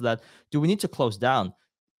concerns was that, do we need to close down?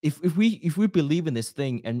 If we believe in this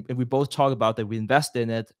thing, and we both talk about that, we invest in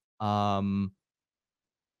it.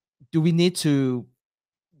 Do we need to?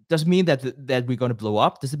 Does it mean that we're going to blow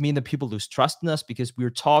up? Does it mean that people lose trust in us because we're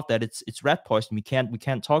taught that it's rat poison? We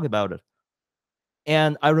can't talk about it.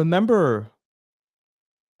 And I was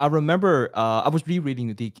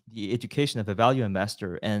rereading the Education of a Value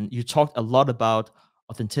Investor, and you talked a lot about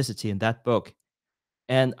authenticity in that book.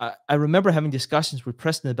 And I remember having discussions with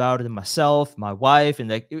Preston about it, and myself, my wife, and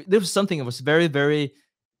like there was something that was very, very.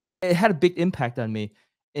 It had a big impact on me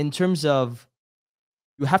in terms of,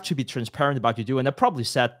 you have to be transparent about what you do. And I probably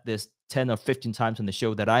said this 10 or 15 times on the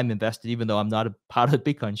show that I'm invested, even though I'm not a part of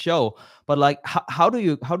the Bitcoin show. But like, how do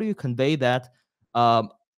you convey that?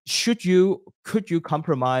 Um, could you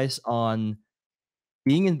compromise on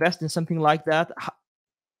being invested in something like that?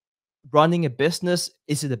 Running a business,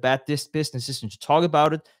 is it a bad business decision to talk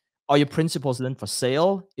about it? Are your principles then for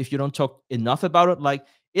sale if you don't talk enough about it? Like,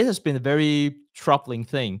 it has been a very troubling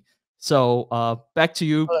thing. So back to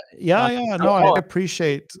you. Yeah, Uh, yeah. No, I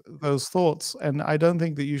appreciate those thoughts, and I don't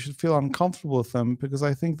think that you should feel uncomfortable with them, because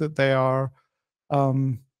I think that they are,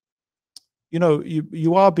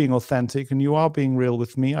 you are being authentic and you are being real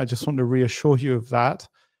with me. I just want to reassure you of that.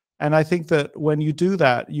 And I think that when you do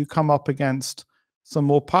that, you come up against some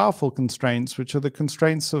more powerful constraints, which are the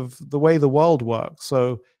constraints of the way the world works.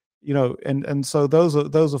 So, and so those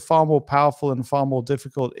are far more powerful and far more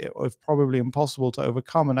difficult, if probably impossible to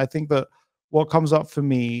overcome. And I think that what comes up for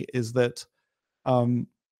me is that um,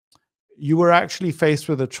 you were actually faced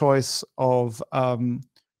with a choice of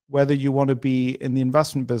whether you want to be in the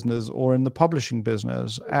investment business or in the publishing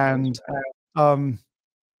business. And um,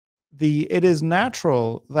 it is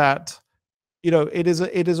natural that, it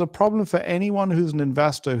is a problem for anyone who's an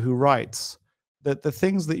investor who writes, that the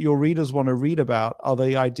things that your readers want to read about are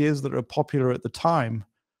the ideas that are popular at the time.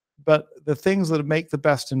 But the things that make the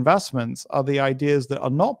best investments are the ideas that are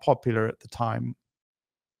not popular at the time.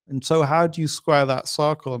 And so how do you square that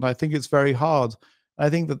circle? And I think it's very hard. I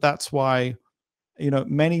think that that's why,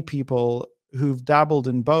 many people who've dabbled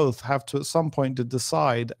in both have to at some point to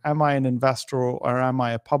decide, am I an investor or am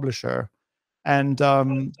I a publisher? And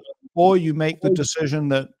or you make the decision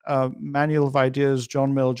that Manual of Ideas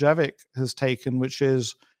John Miljevic has taken, which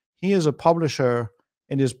is, he is a publisher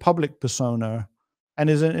in his public persona, and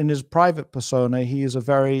is in his private persona he is a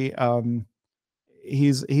very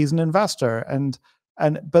he's an investor.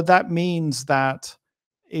 But that means that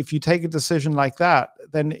if you take a decision like that,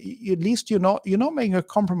 then at least you're not making a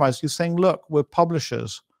compromise. You're saying, look, we're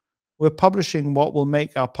publishers. We're publishing what will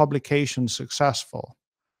make our publication successful.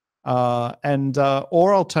 Or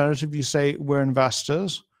alternative, you say we're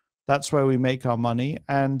investors. That's where we make our money.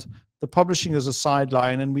 And the publishing is a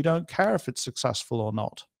sideline, and we don't care if it's successful or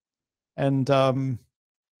not. And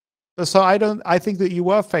so I think that you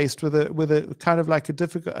were faced with a kind of like a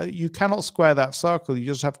difficult, you cannot square that circle. You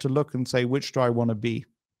just have to look and say, which do I want to be?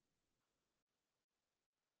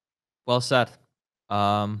 Well said.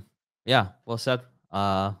 Yeah, well said,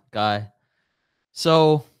 Guy.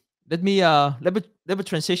 So let me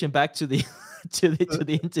transition back to the to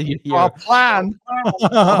the interview here. Our plan.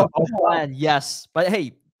 Our plan, yes. But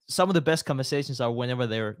hey, some of the best conversations are whenever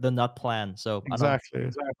they're not planned. So Exactly. I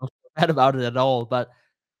don't feel bad about it at all. But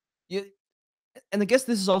you, and I guess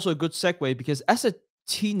this is also a good segue, because as a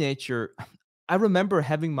teenager, I remember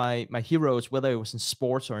having my heroes, whether it was in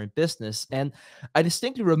sports or in business, and I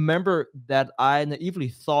distinctly remember that I naively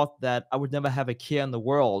thought that I would never have a care in the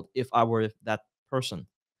world if I were that person.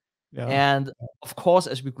 Yeah. And of course,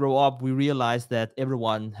 as we grow up, we realize that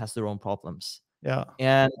everyone has their own problems. Yeah.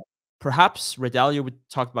 And perhaps Ray Dalio, we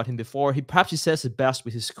talked about him before, he says it best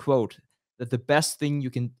with his quote, that the best thing you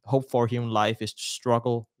can hope for here in life is to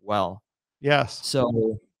struggle well. Yes.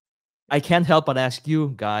 So I can't help but ask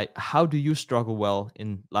you, Guy, how do you struggle well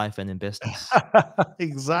in life and in business?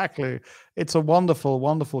 Exactly. It's a wonderful,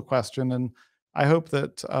 wonderful question. And I hope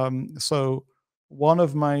that, so one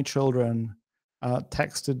of my children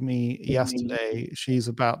texted me yesterday. She's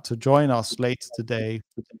about to join us later today.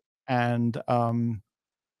 And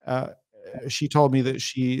she told me that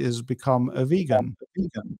she has become a vegan.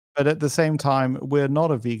 But at the same time, we're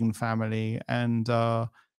not a vegan family. And,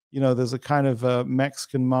 there's a kind of a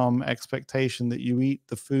Mexican mom expectation that you eat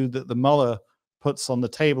the food that the mother puts on the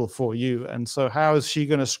table for you. And so how is she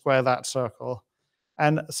going to square that circle?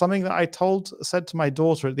 And something that I said to my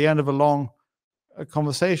daughter at the end of a long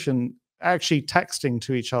conversation, actually texting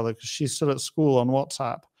to each other because she's still at school on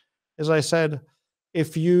WhatsApp, is I said,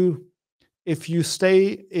 if you're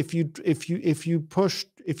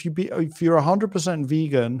 100%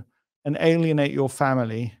 vegan and alienate your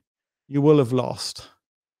family, you will have lost.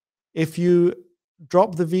 If you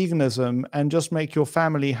drop the veganism and just make your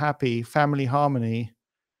family happy, family harmony,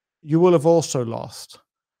 you will have also lost.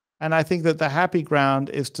 And I think that the happy ground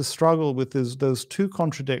is to struggle with those two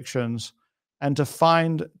contradictions and to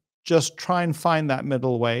try and find that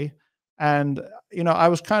middle way. And, I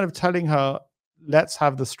was kind of telling her, let's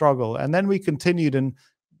have the struggle. And then we continued in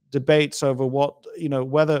debates over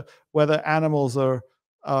whether animals are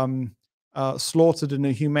slaughtered in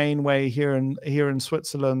a humane way here in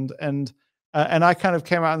Switzerland. And I kind of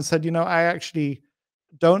came out and said, I actually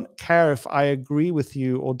don't care if I agree with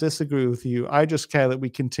you or disagree with you. I just care that we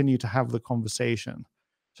continue to have the conversation.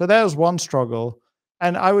 So that was one struggle.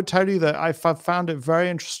 And I would tell you that I've found it very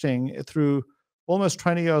interesting through almost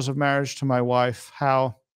 20 years of marriage to my wife,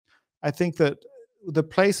 how I think that the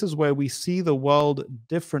places where we see the world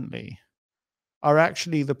differently are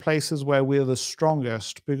actually the places where we're the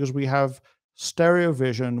strongest, because we have stereo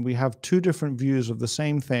vision, we have two different views of the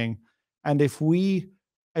same thing. And if I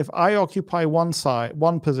occupy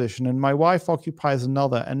one position and my wife occupies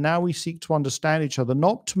another, and now we seek to understand each other,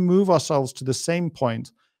 not to move ourselves to the same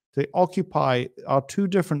point, to occupy our two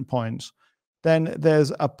different points, then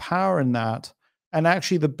there's a power in that. And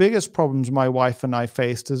actually, the biggest problems my wife and I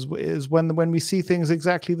faced is when we see things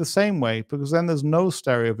exactly the same way, because then there's no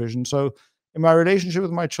stereo vision. So in my relationship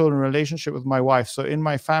with my children, relationship with my wife, so in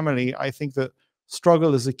my family, I think that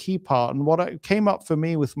struggle is a key part. And what came up for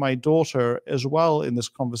me with my daughter as well in this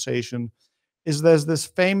conversation is there's this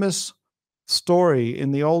famous story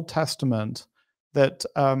in the Old Testament that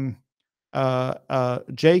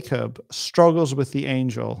Jacob struggles with the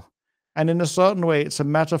angel. And in a certain way, it's a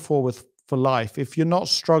metaphor for life. If you're not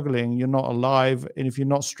struggling, you're not alive. And if you're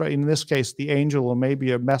not in this case, the angel, or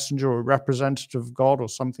maybe a messenger or a representative of God or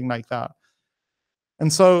something like that.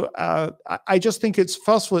 And so I just think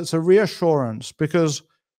first of all, it's a reassurance, because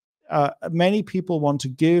many people want to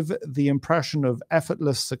give the impression of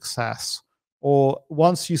effortless success, or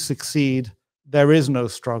once you succeed, there is no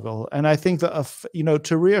struggle. And I think that,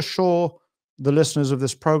 to reassure the listeners of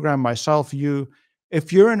this program, myself,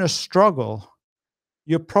 if you're in a struggle,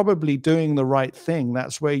 you're probably doing the right thing.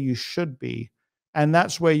 That's where you should be. And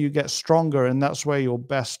that's where you get stronger. And that's where your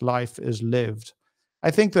best life is lived. I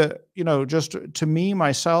think that, just to me,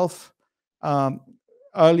 myself,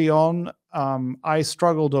 early on, I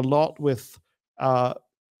struggled a lot with,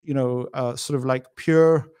 sort of like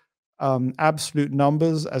pure absolute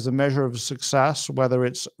numbers as a measure of success, whether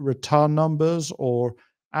it's return numbers or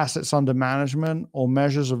assets under management or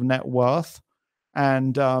measures of net worth.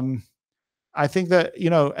 And I think that,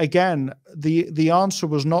 again, the answer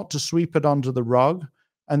was not to sweep it under the rug,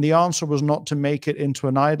 and the answer was not to make it into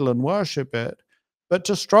an idol and worship it, but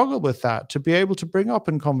to struggle with that, to be able to bring up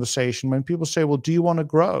in conversation when people say, well, do you want to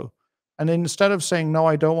grow? And instead of saying, no,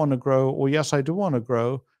 I don't want to grow, or yes, I do want to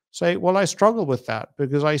grow, say, well, I struggle with that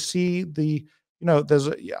because I see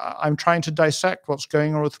I'm trying to dissect what's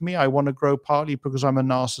going on with me. I want to grow partly because I'm a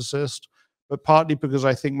narcissist, but partly because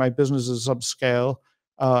I think my business is subscale.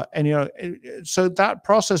 So that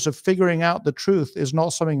process of figuring out the truth is not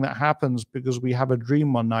something that happens because we have a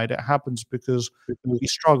dream one night. It happens because we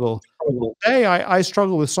struggle. Today, I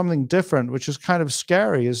struggle with something different, which is kind of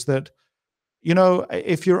scary, is that,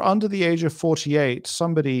 if you're under the age of 48,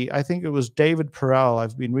 I think it was David Perel,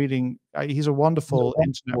 I've been reading, he's a wonderful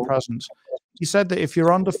internet presence. He said that if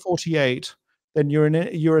you're under 48, then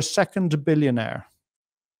you're a second billionaire.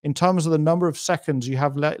 In terms of the number of seconds you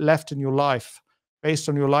have left in your life, based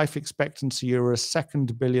on your life expectancy, you're a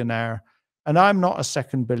second billionaire. And I'm not a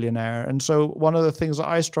second billionaire. And so one of the things that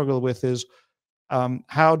I struggle with is,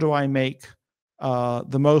 how do I make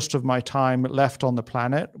the most of my time left on the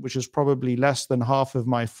planet, which is probably less than half of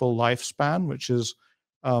my full lifespan, which is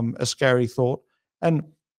a scary thought. And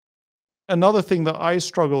another thing that I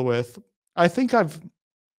struggle with, I think there's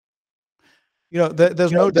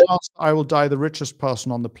no chance that I will die the richest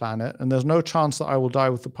person on the planet, and there's no chance that I will die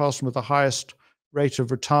with the person with the highest rate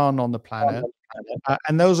of return on the planet.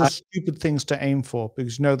 And those are stupid things to aim for,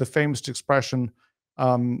 because, the famous expression,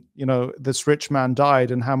 this rich man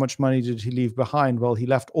died, and how much money did he leave behind? Well, he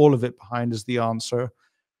left all of it behind is the answer.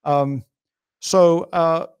 But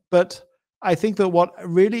I think that what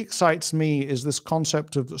really excites me is this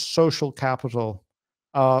concept of social capital.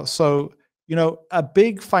 a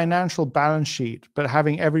big financial balance sheet, but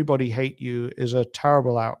having everybody hate you is a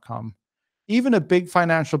terrible outcome. Even a big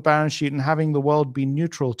financial balance sheet and having the world be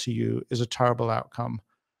neutral to you is a terrible outcome.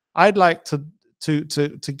 I'd like to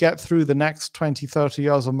get through the next 20, 30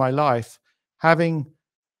 years of my life having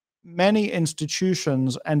many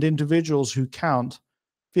institutions and individuals who count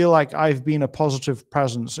feel like I've been a positive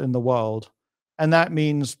presence in the world. And that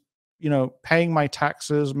means, paying my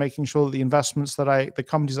taxes, making sure that the investments the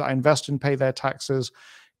companies that I invest in pay their taxes,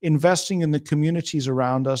 investing in the communities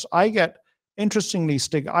around us. Interestingly,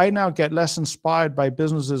 Stig, I now get less inspired by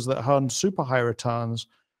businesses that earn super high returns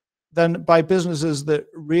than by businesses that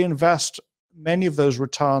reinvest many of those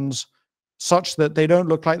returns such that they don't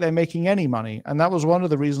look like they're making any money. And that was one of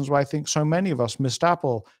the reasons why I think so many of us missed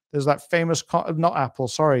Apple. There's that famous, not Apple,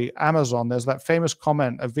 sorry, Amazon. There's that famous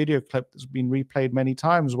comment, a video clip that's been replayed many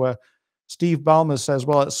times where Steve Ballmer says,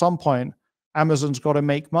 well, at some point, Amazon's got to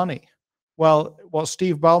make money. Well, what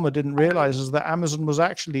Steve Ballmer didn't realize is that Amazon was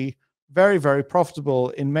actually very, very profitable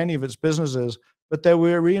in many of its businesses, but they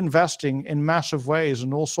were reinvesting in massive ways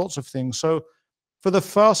and all sorts of things. So for the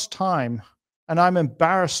first time, and I'm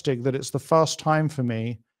embarrassed, Stig, that it's the first time for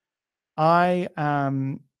me, I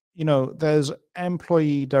am, there's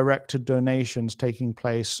employee directed donations taking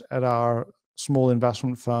place at our small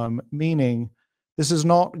investment firm, meaning this is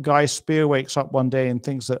not Guy Spier wakes up one day and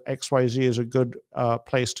thinks that XYZ is a good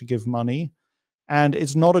place to give money. And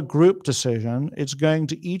it's not a group decision. It's going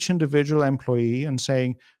to each individual employee and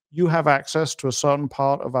saying, you have access to a certain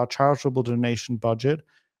part of our charitable donation budget,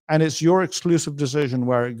 and it's your exclusive decision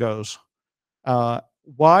where it goes.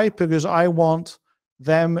 Why? Because I want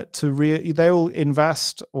them to they will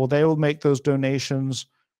invest or they will make those donations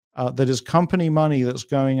that is company money that's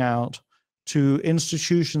going out to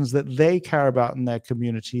institutions that they care about in their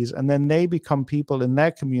communities, and then they become people in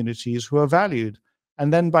their communities who are valued.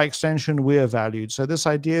 And then by extension, we are valued. So this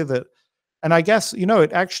idea that, and I guess,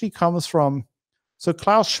 it actually comes from, so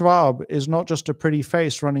Klaus Schwab is not just a pretty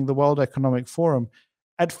face running the World Economic Forum.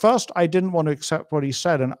 At first, I didn't want to accept what he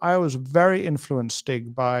said, and I was very influenced,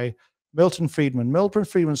 Stig, by Milton Friedman. Milton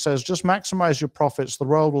Friedman says, just maximize your profits. The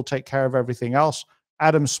world will take care of everything else.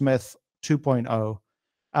 Adam Smith 2.0.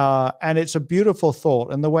 And it's a beautiful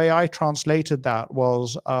thought. And the way I translated that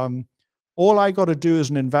was, all I got to do as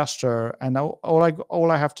an investor, and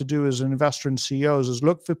all I have to do as an investor in CEOs, is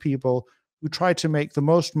look for people who try to make the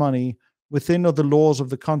most money within the laws of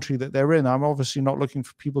the country that they're in. I'm obviously not looking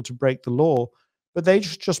for people to break the law, but they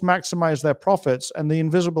just maximize their profits, and the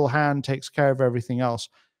invisible hand takes care of everything else.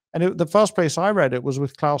 And the first place I read it was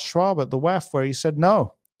with Klaus Schwab at the WEF, where he said,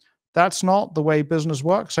 no, that's not the way business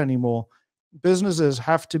works anymore. Businesses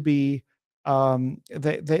have to be,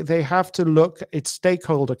 they have to look, it's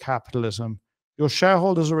stakeholder capitalism. Your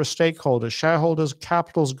shareholders are a stakeholder. Shareholders'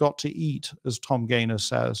 capital's got to eat, as Tom Gaynor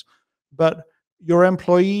says. But your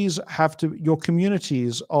employees have to, your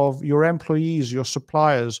communities of your employees, your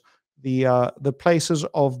suppliers, the places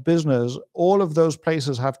of business, all of those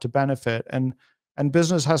places have to benefit, and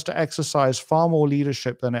business has to exercise far more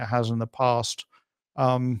leadership than it has in the past.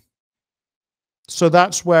 So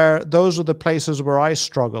those are the places where I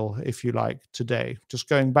struggle, if you like, today. Just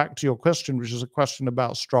going back to your question, which is a question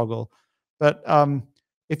about struggle. But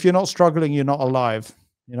if you're not struggling, you're not alive,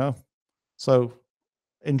 So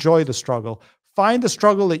enjoy the struggle. Find the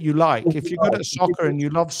struggle that you like. If you're good at soccer and you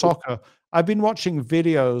love soccer, I've been watching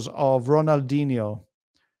videos of Ronaldinho.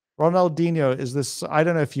 Ronaldinho is this, I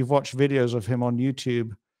don't know if you've watched videos of him on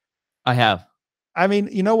YouTube. I have. I mean,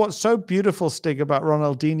 what's so beautiful, Stig, about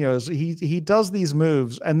Ronaldinho is he does these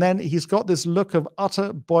moves, and then he's got this look of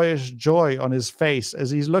utter boyish joy on his face as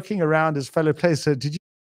he's looking around his fellow players. So, did you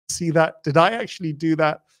see that? Did I actually do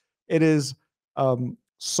that? It is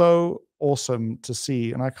so awesome to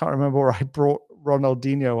see, and I can't remember where I brought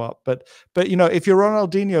Ronaldinho up, but if you're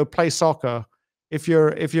Ronaldinho, play soccer. If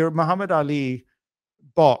you're Muhammad Ali,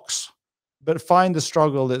 box, but find the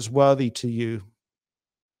struggle that's worthy to you.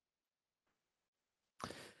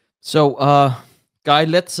 So, Guy,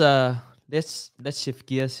 let's shift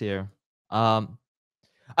gears here. I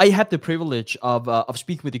had the privilege of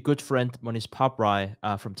speaking with a good friend, Monish Paprai,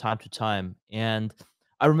 from time to time, and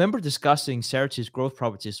I remember discussing Sarace's growth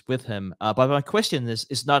properties with him. But my question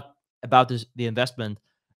is not about the investment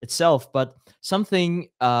itself, but something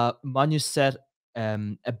Monish said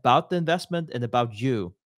about the investment and about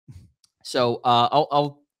you. So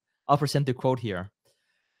I'll present the quote here.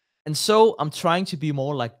 And so I'm trying to be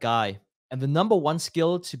more like Guy. And the number one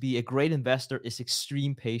skill to be a great investor is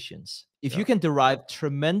extreme patience. If you can derive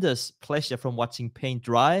tremendous pleasure from watching paint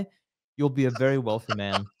dry, you'll be a very wealthy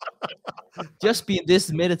man. Just be in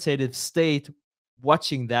this meditative state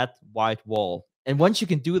watching that white wall. And once you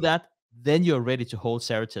can do that, then you're ready to hold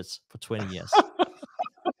Seritage for 20 years.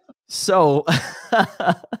 So,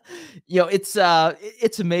 it's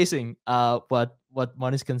amazing what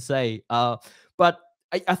Monis can say. But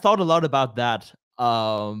I thought a lot about that.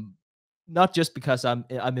 Not just because I'm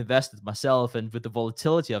invested myself and with the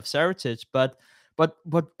volatility of Seritage, but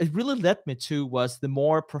what it really led me to was the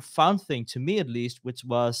more profound thing to me, at least, which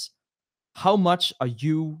was how much are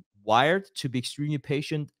you wired to be extremely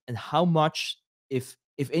patient, and how much, if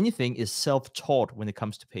anything, is self-taught when it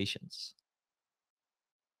comes to patience.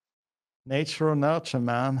 Nature or nurture,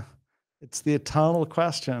 man? It's the eternal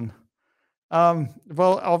question.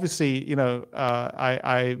 Well, obviously,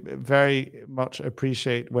 I very much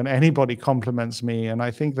appreciate when anybody compliments me, and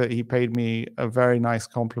I think that he paid me a very nice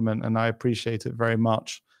compliment, and I appreciate it very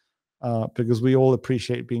much because we all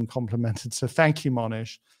appreciate being complimented. So thank you,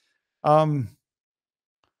 Monish. Um,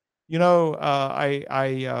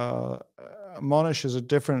 Monish is a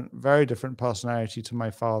very different personality to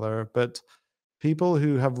my father, but people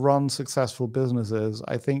who have run successful businesses,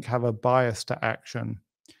 I think, have a bias to action.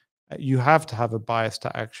 You have to have a bias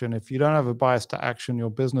to action. If you don't have a bias to action, your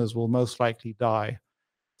business will most likely die.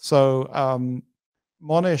 So,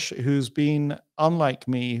 Monish, who's been unlike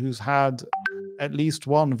me, who's had at least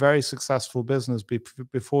one very successful business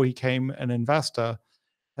before he became an investor,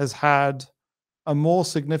 has had a more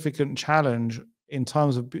significant challenge in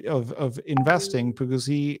terms of investing because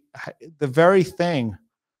the very thing,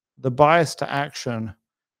 the bias to action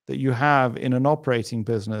that you have in an operating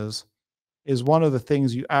business is one of the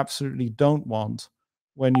things you absolutely don't want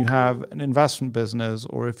when you have an investment business,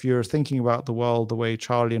 or if you're thinking about the world the way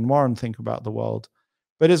Charlie and Warren think about the world.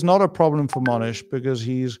 But it's not a problem for Monish because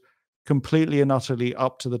he's completely and utterly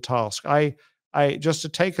up to the task. I just to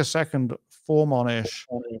take a second for Monish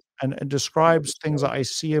and describes things that I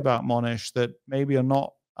see about Monish that maybe are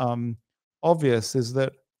not obvious, is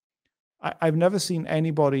that I've never seen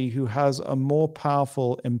anybody who has a more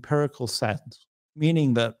powerful empirical sense,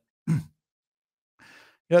 meaning that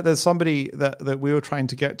there's somebody that we were trying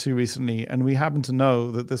to get to recently, and we happen to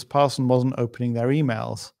know that this person wasn't opening their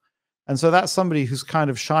emails. And so that's somebody who's kind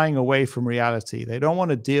of shying away from reality. They don't want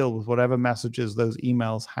to deal with whatever messages those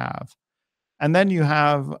emails have. And then you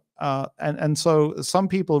have, and so some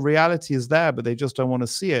people, reality is there, but they just don't want to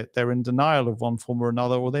see it. They're in denial of one form or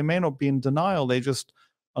another, or they may not be in denial. They just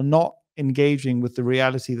are not engaging with the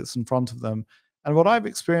reality that's in front of them. And what I've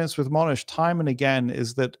experienced with Monish time and again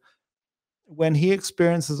is that when he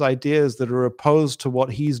experiences ideas that are opposed to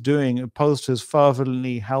what he's doing, opposed to his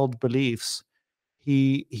fervently held beliefs,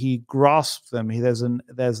 he grasps them.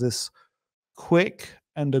 There's this quick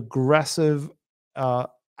and aggressive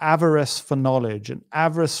avarice for knowledge and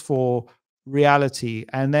avarice for reality.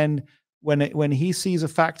 And then when he sees a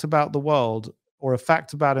fact about the world or a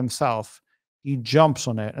fact about himself, he jumps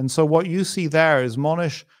on it. And so what you see there is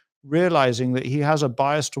Monish realizing that he has a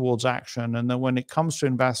bias towards action, and that when it comes to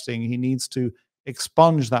investing, he needs to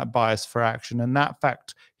expunge that bias for action. And that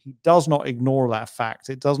fact, he does not ignore that fact.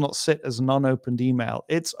 It does not sit as an unopened email.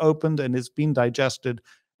 It's opened and it's been digested.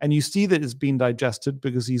 And you see that it's been digested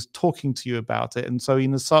because he's talking to you about it. And so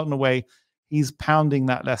in a certain way, he's pounding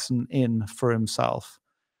that lesson in for himself.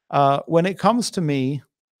 When it comes to me,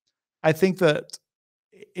 I think that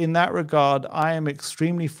in that regard, I am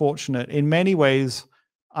extremely fortunate. In many ways,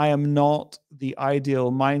 I am not the ideal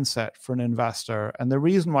mindset for an investor. And the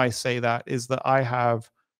reason why I say that is that I have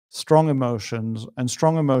strong emotions, and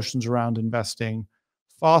strong emotions around investing,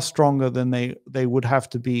 far stronger than they would have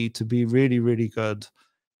to be really, really good.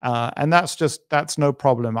 And that's no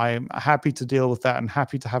problem. I am happy to deal with that and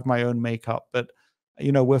happy to have my own makeup. But,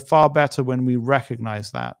 we're far better when we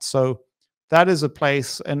recognize that. So that is a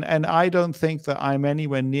place. And I don't think that I'm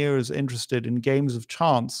anywhere near as interested in games of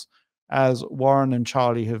chance as Warren and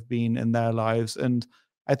Charlie have been in their lives. And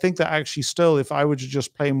I think that actually still, if I were to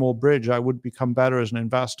just play more bridge, I would become better as an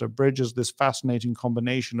investor. Bridge is this fascinating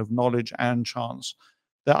combination of knowledge and chance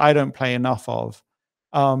that I don't play enough of.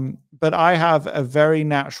 But I have a very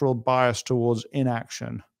natural bias towards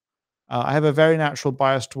inaction. I have a very natural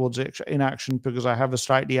bias towards inaction because I have a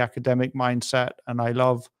slightly academic mindset, and I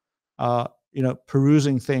love,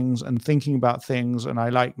 perusing things and thinking about things, and I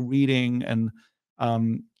like reading, and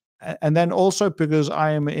then also because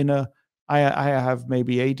I have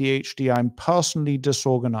maybe ADHD. I'm personally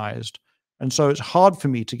disorganized. And so it's hard for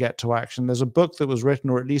me to get to action. There's a book that was written,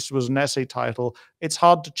 or at least it was an essay title, "It's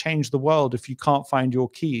hard to change the world if you can't find your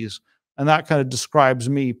keys." And that kind of describes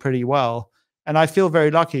me pretty well. And I feel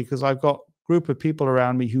very lucky because I've got a group of people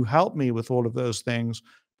around me who help me with all of those things.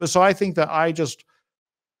 But so I think that I just,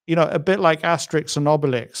 a bit like Asterix and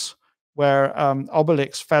Obelix, where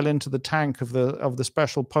Obelix fell into the tank of the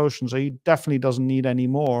special potion, so he definitely doesn't need any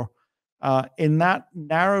more. In that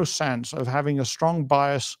narrow sense of having a strong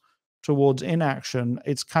bias towards inaction,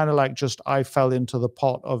 it's kind of like just I fell into the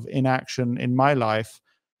pot of inaction in my life,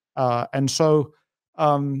 and so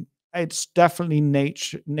it's definitely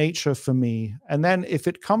nature for me. And then if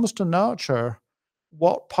it comes to nurture,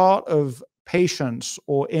 what part of patience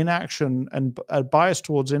or inaction and a bias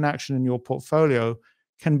towards inaction in your portfolio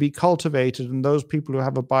can be cultivated in those people who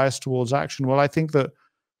have a bias towards action? Well, I think that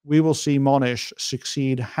we will see Monish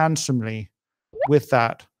succeed handsomely with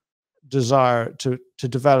that desire to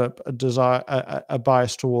develop a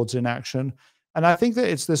bias towards inaction. And I think that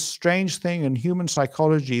it's this strange thing in human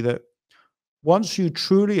psychology that once you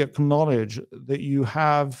truly acknowledge that you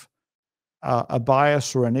have a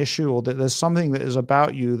bias or an issue, or that there's something that is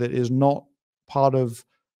about you that is not part of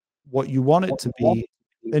what you want it to be,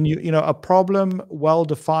 then a problem well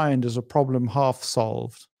defined is a problem half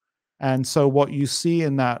solved. And so what you see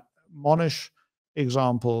in that Monish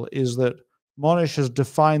example is that Monish has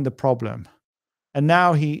defined the problem, and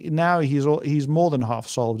now he's more than half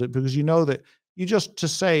solved it, because you know that you just to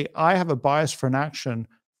say I have a bias for action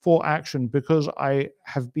because I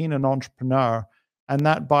have been an entrepreneur and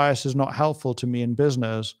that bias is not helpful to me in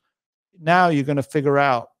business. Now you're going to figure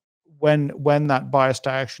out when that bias to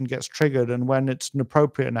action gets triggered and when it's an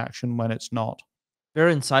appropriate action, when it's not.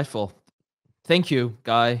 Very insightful. Thank you,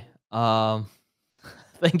 Guy.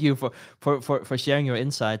 Thank you for sharing your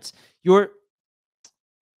insights. You're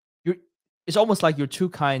it's almost like you're too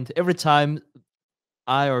kind. Every time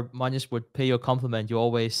I or Manish would pay you a compliment, you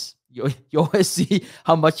always see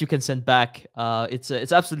how much you can send back. It's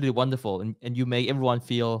absolutely wonderful, and you make everyone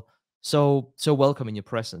feel so welcome in your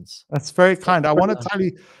presence. That's very kind. I want to tell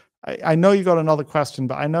you, I know you got another question,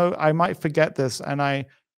 but I know I might forget this, and I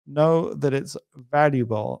know that it's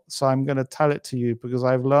valuable. So I'm going to tell it to you because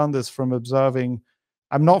I've learned this from observing.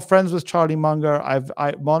 I'm not friends with Charlie Munger.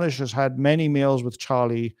 Monish has had many meals with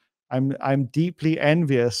Charlie. I'm deeply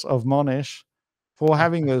envious of Monish for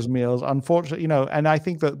having those meals. Unfortunately, and I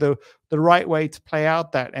think that the right way to play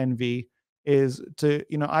out that envy is to,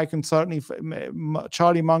 I can certainly,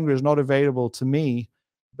 Charlie Munger is not available to me,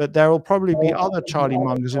 but there will probably be other Charlie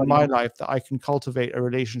Mungers in my life that I can cultivate a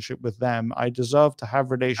relationship with them. I deserve to have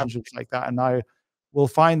relationships like that, and I will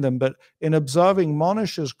find them. But in observing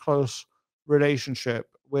Monish's close relationship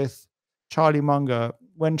with Charlie Munger,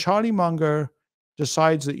 when Charlie Munger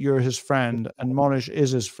decides that you're his friend and Monish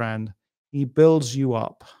is his friend, he builds you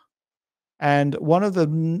up. And one of the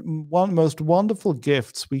most wonderful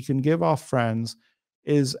gifts we can give our friends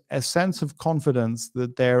is a sense of confidence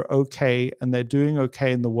that they're okay and they're doing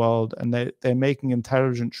okay in the world and they're making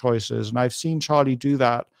intelligent choices. And I've seen Charlie do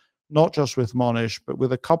that, not just with Monish, but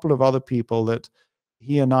with a couple of other people that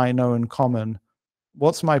he and I know in common.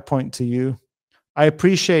 What's my point to you? I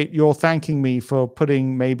appreciate your thanking me for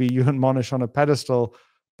putting maybe you and Monish on a pedestal,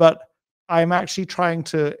 but I'm actually trying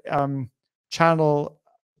to channel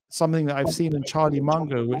something that I've seen in Charlie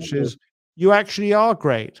Munger, which is you actually are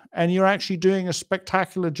great and you're actually doing a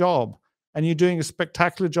spectacular job, and you're doing a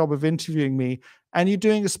spectacular job of interviewing me, and you're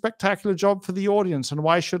doing a spectacular job for the audience. And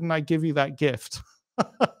why shouldn't I give you that gift?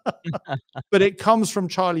 But it comes from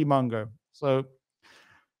Charlie Munger. So,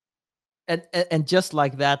 And just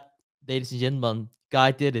like that, ladies and gentlemen,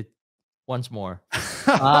 Guy did it once more.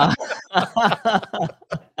 Uh,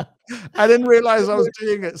 I didn't realize I was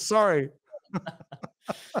doing it. Sorry.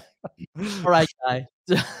 all right, Guy.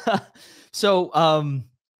 So,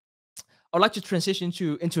 I'd like to transition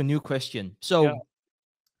into a new question. So, Yeah.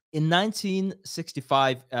 in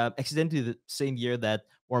 1965, accidentally the same year that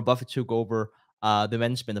Warren Buffett took over the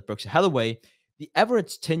management of Berkshire Hathaway, the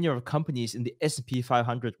average tenure of companies in the S&P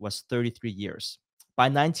 500 was 33 years. By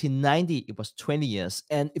 1990, it was 20 years.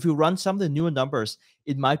 And if you run some of the newer numbers,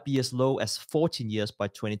 it might be as low as 14 years by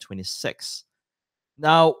 2026.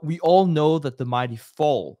 Now, we all know that the mighty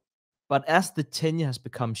fall, but as the tenure has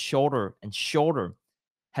become shorter and shorter,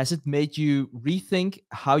 has it made you rethink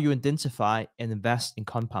how you identify and invest in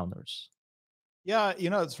compounders? Yeah,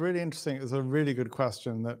 it's really interesting. It's a really good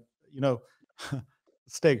question that,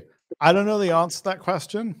 Stig, I don't know the answer to that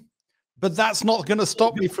question, but that's not going to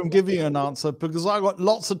stop me from giving you an answer, because I got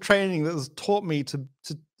lots of training that has taught me to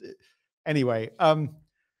anyway.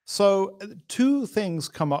 So two things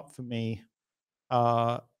come up for me.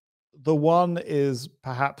 The one is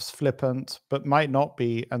perhaps flippant, but might not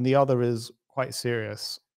be, and the other is quite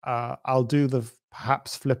serious. I'll do the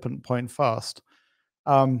perhaps flippant point first.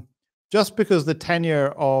 Just because the tenure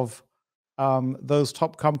of those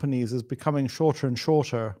top companies is becoming shorter and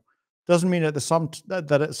shorter doesn't mean that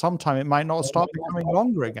at some time it might not start becoming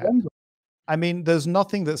longer again. I mean, there's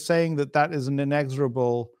nothing that's saying that that is an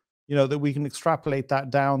inexorable, that we can extrapolate that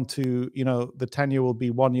down to, the tenure will be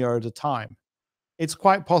 1 year at a time. It's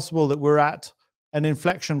quite possible that we're at an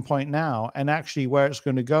inflection point now, and actually where it's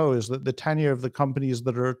going to go is that the tenure of the companies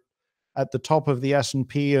that are at the top of the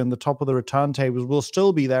S&P and the top of the return tables will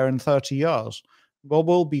still be there in 30 years. What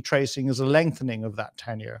we'll be tracing is a lengthening of that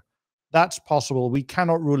tenure. That's possible. We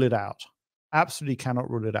cannot rule it out. Absolutely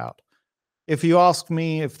cannot rule it out. If you ask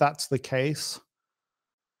me if that's the case,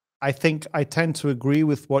 I think I tend to agree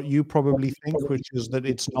with what you probably think, which is that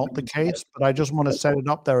it's not the case, but I just want to set it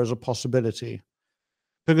up there as a possibility.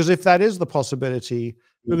 Because if that is the possibility,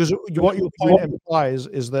 because what your point implies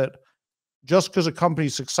is that just because a company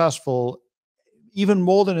is successful, even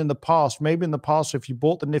more than in the past, maybe in the past, if you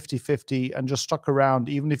bought the Nifty 50 and just stuck around,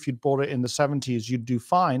 even if you'd bought it in the 70s, you'd do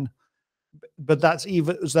fine. But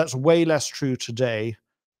that's way less true today,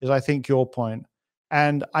 is I think your point.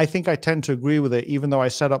 And I think I tend to agree with it, even though I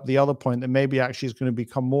set up the other point that maybe actually is going to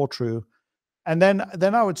become more true. And then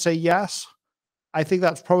I would say, yes, I think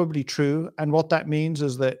that's probably true. And what that means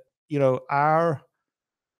is that,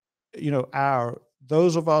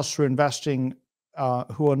 those of us who are investing,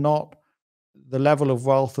 who are not the level of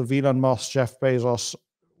wealth of Elon Musk, Jeff Bezos,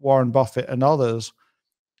 Warren Buffett, and others,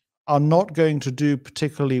 are not going to do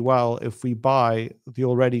particularly well if we buy the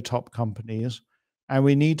already top companies. And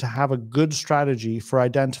we need to have a good strategy for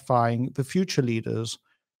identifying the future leaders.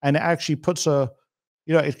 And it actually puts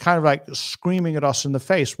it's kind of like screaming at us in the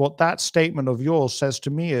face. What that statement of yours says to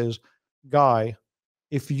me is, Guy,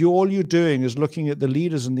 if all you're doing is looking at the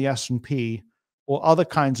leaders in the S&P or other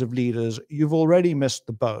kinds of leaders, you've already missed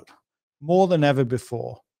the boat more than ever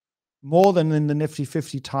before, more than in the Nifty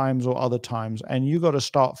 50 times or other times. And you got to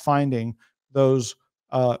start finding those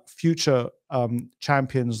future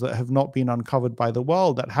champions that have not been uncovered by the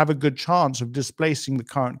world, that have a good chance of displacing the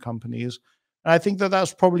current companies. And I think that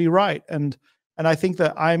that's probably right. And I think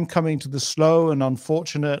that I'm coming to the slow and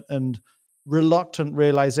unfortunate and reluctant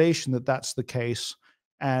realization that that's the case.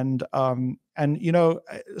 And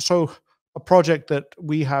so a project that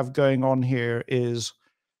we have going on here is,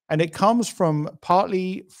 and it comes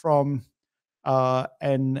partly from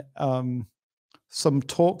some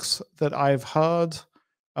talks that I've heard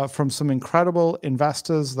from some incredible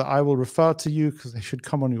investors that I will refer to you because they should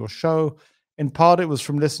come on your show. In part, it was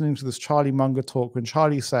from listening to this Charlie Munger talk when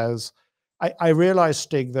Charlie says, I realized,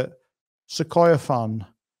 Stig, that Sequoia Fund,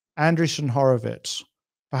 Andreessen Horowitz,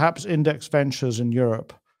 perhaps Index Ventures in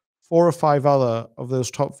Europe, 4 or 5 other of those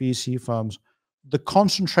top VC firms, the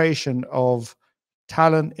concentration of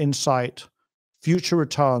talent, insight, future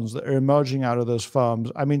returns that are emerging out of those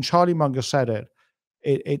firms. I mean, Charlie Munger said it.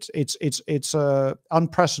 It's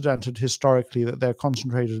unprecedented historically that they're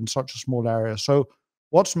concentrated in such a small area. So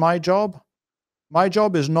what's my job? My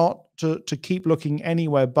job is not to keep looking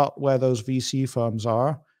anywhere but where those VC firms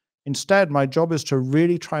are. Instead, my job is to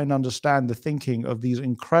really try and understand the thinking of these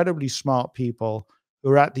incredibly smart people who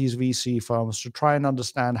are at these VC firms, to try and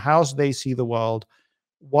understand how they see the world.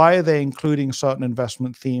 Why are they including certain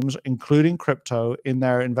investment themes, including crypto, in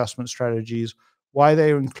their investment strategies? Why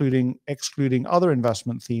they are excluding other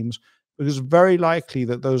investment themes? Because it's very likely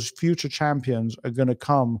that those future champions are going to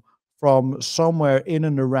come from somewhere in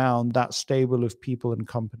and around that stable of people and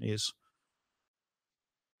companies.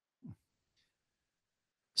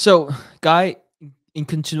 So, Guy, in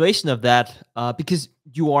continuation of that, because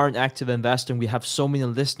you are an active investor and we have so many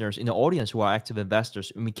listeners in the audience who are active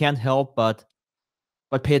investors, and we can't help but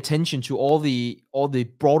pay attention to all the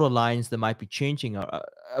broader lines that might be changing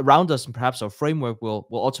around us, and perhaps our framework will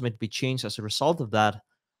ultimately be changed as a result of that.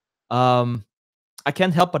 I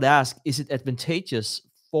can't help but ask, is it advantageous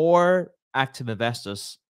for active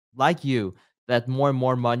investors like you that more and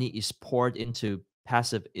more money is poured into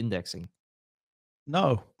passive indexing?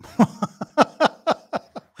 No.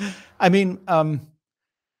 I mean,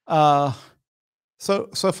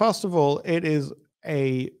 so first of all, it is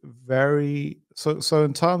a very, so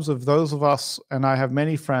in terms of those of us, and I have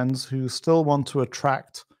many friends who still want to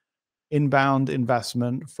attract inbound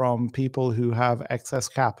investment from people who have excess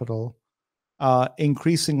capital.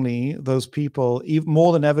 Increasingly, those people, even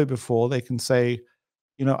more than ever before, they can say,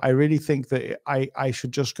 I really think that I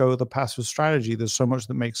should just go with a passive strategy. There's so much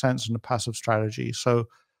that makes sense in a passive strategy. So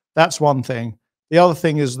that's one thing. The other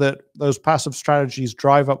thing is that those passive strategies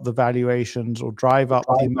drive up the valuations, or drive up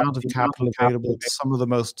the amount of capital available to some of the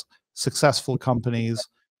most successful companies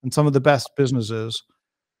and some of the best businesses.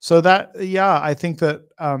 So that, I think that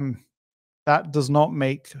that does not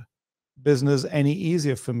make business any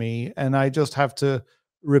easier for me. And I just have to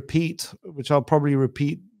repeat, which I'll probably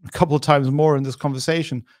repeat a couple of times more in this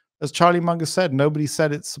conversation, as Charlie Munger said, nobody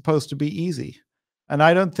said it's supposed to be easy. And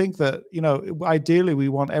I don't think that, ideally we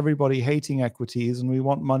want everybody hating equities and we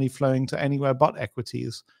want money flowing to anywhere but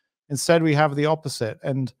equities. Instead, we have the opposite.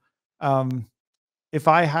 And if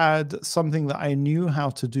I had something that I knew how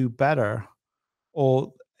to do better,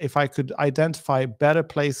 or if I could identify better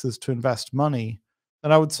places to invest money,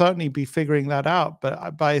 then I would certainly be figuring that out.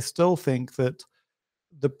 But I still think that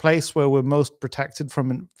the place where we're most protected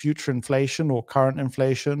from future inflation or current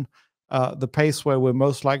inflation, the place where we're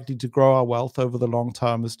most likely to grow our wealth over the long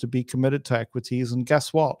term is to be committed to equities. And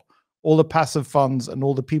guess what? All the passive funds and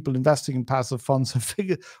all the people investing in passive funds have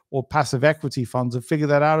figured, or passive equity funds have figured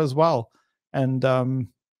that out as well. And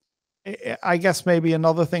I guess maybe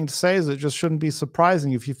another thing to say is it just shouldn't be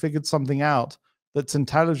surprising if you figured something out that's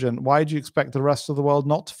intelligent. Why do you expect the rest of the world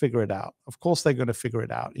not to figure it out? Of course they're going to figure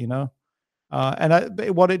it out,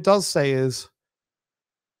 what it does say is,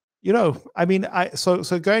 so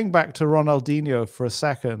going back to Ronaldinho for a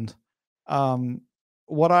second,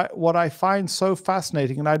 what I find so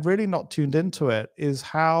fascinating, and I'd really not tuned into it, is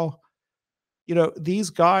how, these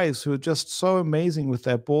guys who are just so amazing with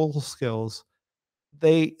their ball skills,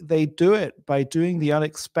 they do it by doing the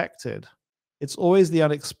unexpected. It's always the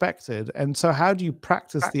unexpected. And so how do you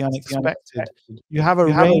practice the unexpected? You have a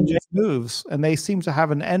range of moves, and they seem to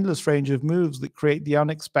have an endless range of moves that create the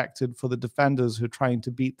unexpected for the defenders who are trying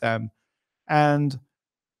to beat them. And,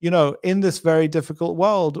 in this very difficult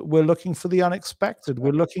world, we're looking for the unexpected.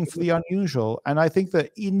 We're looking for the unusual. And I think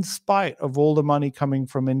that in spite of all the money coming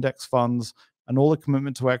from index funds and all the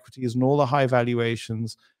commitment to equities and all the high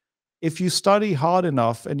valuations, if you study hard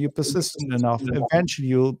enough and you're persistent enough, eventually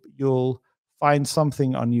you'll find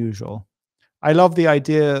something unusual. I love the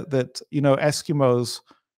idea that, Eskimos,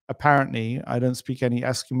 apparently, I don't speak any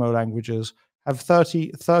Eskimo languages, have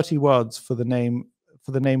 30 words for the name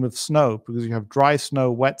of snow, because you have dry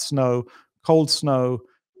snow, wet snow, cold snow,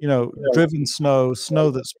 driven snow,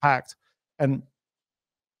 snow that's packed. And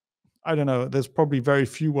I don't know, there's probably very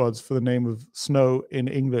few words for the name of snow in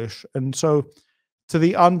English. And so to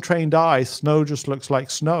the untrained eye, snow just looks like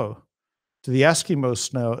snow. To the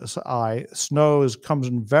Eskimo eye, snow comes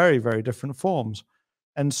in very, very different forms.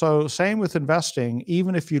 And so same with investing.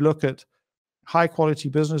 Even if you look at high quality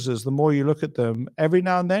businesses, the more you look at them, every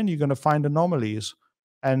now and then you're going to find anomalies.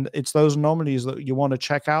 And it's those anomalies that you want to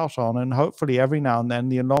check out on. And hopefully every now and then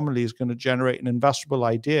the anomaly is going to generate an investable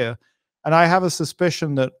idea. And I have a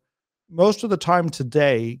suspicion that most of the time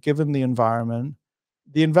today, given the environment,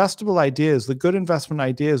 the investable ideas, the good investment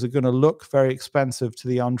ideas, are going to look very expensive to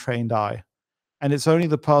the untrained eye. And it's only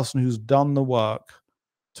the person who's done the work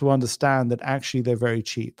to understand that actually they're very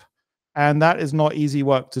cheap. And that is not easy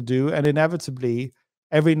work to do. And inevitably,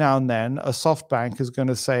 every now and then, a SoftBank is going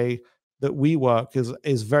to say that WeWork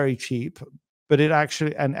is very cheap, but it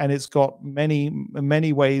actually, and it's got many,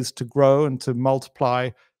 many ways to grow and to multiply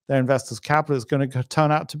their investors' capital. Is going to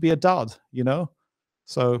turn out to be a dud,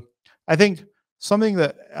 So I think something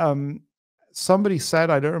that somebody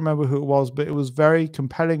said, I don't remember who it was, but it was very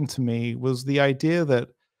compelling to me, was the idea that,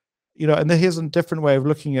 and here's a different way of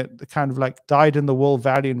looking at the kind of like dyed-in-the-wool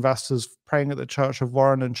value investors praying at the church of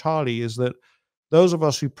Warren and Charlie, is that those of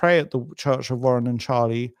us who pray at the church of Warren and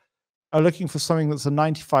Charlie are looking for something that's a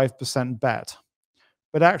 95% bet.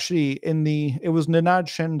 But actually it was Ninad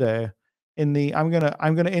Shinde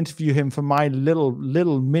I'm gonna interview him for my little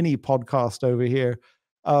mini podcast over here.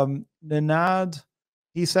 Ninad,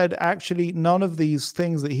 he said actually none of these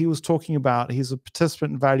things that he was talking about, he's a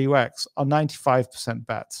participant in Value X, are 95%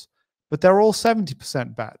 bets, but they're all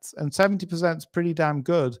 70% bets, and 70% is pretty damn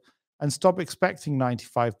good. And stop expecting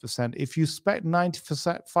 95%. If you expect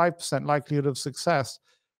 95% likelihood of success,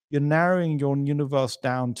 you're narrowing your universe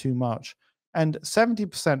down too much. And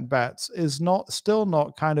 70% bets is still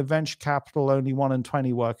not kind of venture capital only 1 in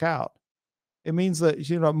 20 work out. It means that,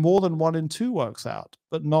 more than 1 in 2 works out,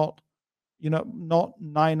 but not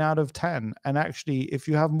 9 out of 10. And actually, if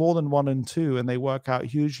you have more than 1 in 2 and they work out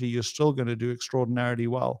hugely, you're still going to do extraordinarily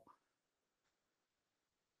well.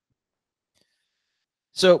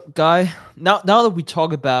 So, Guy, now that we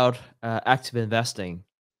talk about active investing,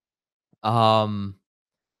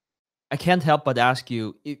 I can't help but ask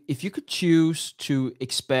you, if you could choose to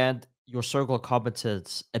expand your circle of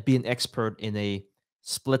competence and be an expert in a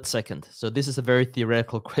split second. So this is a very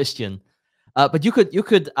theoretical question, but you could be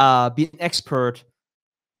an expert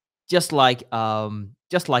just like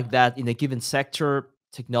that in a given sector,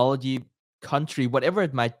 technology, country, whatever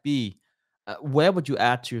it might be. Where would you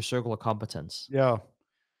add to your circle of competence? Yeah.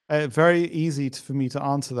 Very easy for me to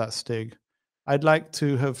answer that, Stig. I'd like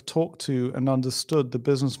to have talked to and understood the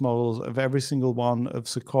business models of every single one of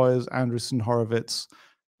Sequoia's, Andreessen Horowitz,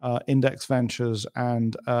 Index Ventures,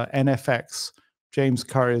 and NFX, James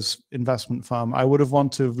Curry's investment firm. I would have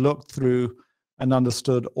wanted to have looked through and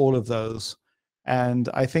understood all of those. And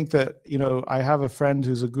I think that, I have a friend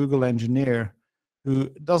who's a Google engineer who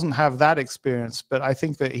doesn't have that experience, but I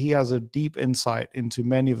think that he has a deep insight into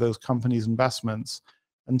many of those companies' investments.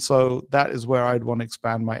 And so that is where I'd want to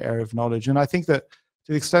expand my area of knowledge. And I think that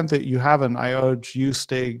to the extent that you haven't, I urge you,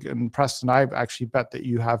 Stig, and Preston, I actually bet that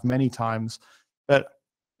you have many times, but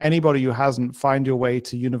anybody who hasn't, find your way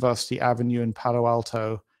to University Avenue in Palo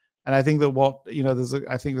Alto. And I think that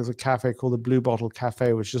I think there's a cafe called the Blue Bottle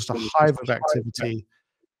Cafe, which is just a hive of activity.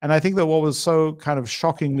 And I think that what was so kind of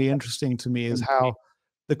shockingly interesting to me is how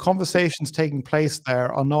the conversations taking place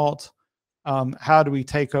there are not how do we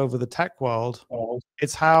take over the tech world?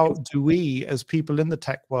 It's how do we, as people in the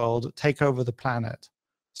tech world, take over the planet?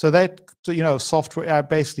 So that, software,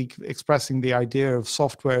 basically expressing the idea of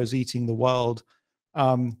software is eating the world.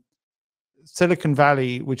 Silicon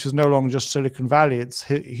Valley, which is no longer just Silicon Valley, it's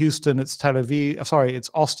Houston, it's Tel Aviv, sorry, it's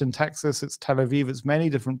Austin, Texas, it's Tel Aviv, it's many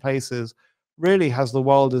different places, really has the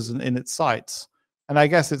world as in its sights. And I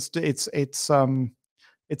guess it's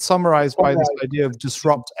summarized by this idea of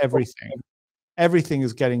disrupt everything. Everything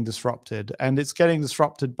is getting disrupted, and it's getting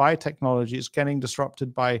disrupted by technology. It's getting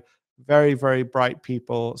disrupted by very, very bright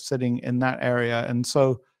people sitting in that area. And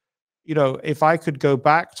so, if I could go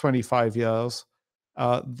back 25 years,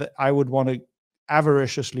 I would want to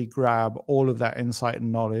avariciously grab all of that insight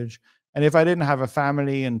and knowledge. And if I didn't have a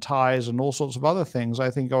family and ties and all sorts of other things, I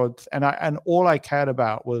think I would, and all I cared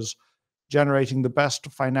about was generating the best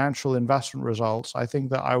financial investment results. I think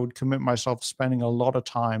that I would commit myself to spending a lot of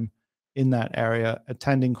time in that area,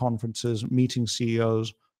 attending conferences, meeting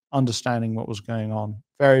CEOs, understanding what was going on.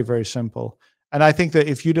 Very, very simple. And I think that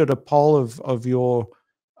if you did a poll of the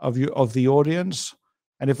audience,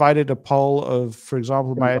 and if I did a poll of, for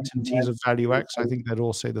example, my attendees of Value X, I think they'd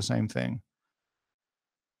all say the same thing.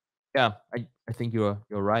 Yeah, I think you're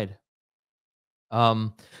right.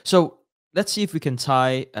 So let's see if we can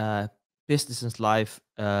tie business and life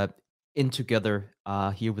in together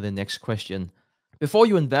here with the next question. Before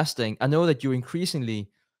you're investing, I know that you're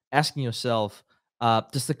increasingly asking yourself,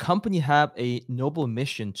 does the company have a noble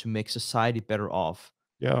mission to make society better off?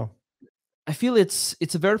 Yeah. I feel it's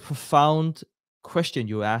a very profound question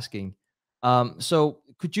you're asking. So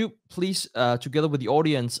could you please, together with the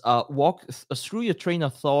audience, walk us through your train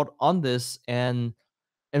of thought on this, and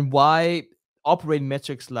why operating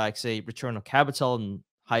metrics like, say, return on capital and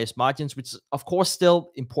highest margins, which is, of course,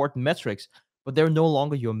 still important metrics, but they're no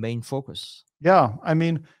longer your main focus? Yeah. I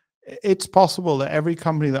mean, it's possible that every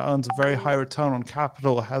company that earns a very high return on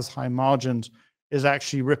capital, has high margins, is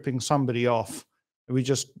actually ripping somebody off. We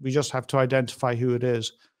just have to identify who it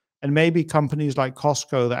is. And maybe companies like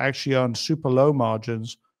Costco that actually earn super low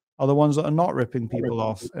margins are the ones that are not ripping people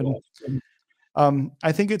off. And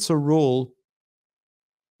I think it's a rule.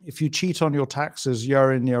 If you cheat on your taxes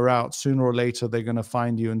year in, year out, sooner or later they're going to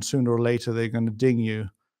find you, and sooner or later they're going to ding you.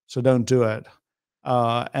 So don't do it.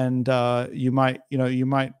 And you might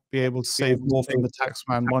be able to save more from the tax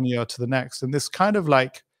man one year to the next. And this kind of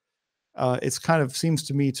like, it's kind of seems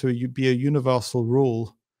to me to be a universal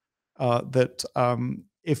rule that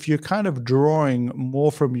if you're kind of drawing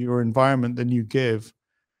more from your environment than you give,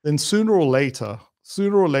 then sooner or later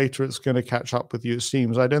it's going to catch up with you, it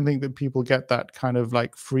seems. I don't think that people get that kind of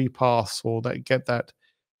like free pass, or that get that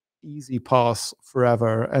easy pass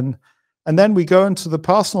forever. And then we go into the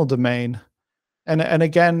personal domain. And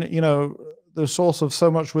again, the source of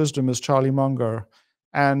so much wisdom is Charlie Munger.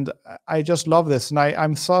 And I just love this. And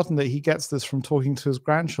I'm certain that he gets this from talking to his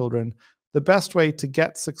grandchildren. The best way to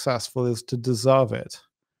get successful is to deserve it.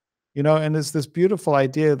 And it's this beautiful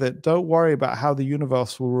idea that don't worry about how the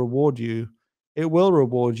universe will reward you. It will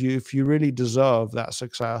reward you if you really deserve that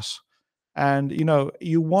success. And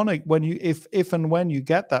you want to, when you if and when you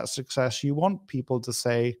get that success, you want people to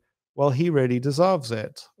say, well, he really deserves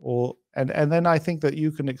it. And then I think that you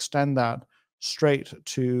can extend that straight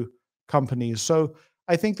to companies. So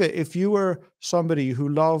I think that if you were somebody who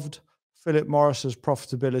loved Philip Morris's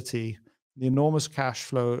profitability, the enormous cash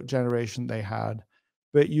flow generation they had,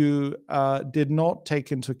 but you did not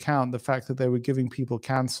take into account the fact that they were giving people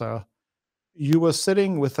cancer, you were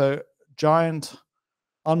sitting with a giant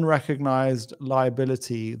unrecognized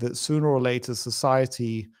liability that sooner or later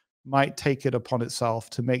society might take it upon itself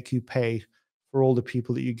to make you pay for all the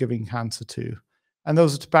people that you're giving cancer to. And there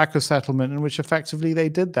was a tobacco settlement in which effectively they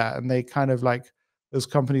did that. And they kind of like, those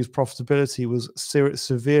companies' profitability was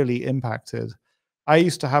severely impacted. I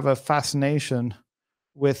used to have a fascination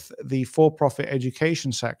with the for-profit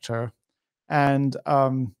education sector. And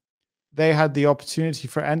they had the opportunity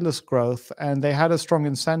for endless growth, and they had a strong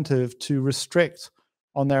incentive to restrict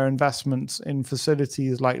on their investments in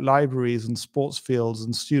facilities like libraries and sports fields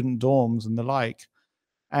and student dorms and the like.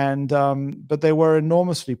 And but they were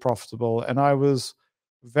enormously profitable, and I was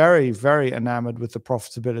very, very enamored with the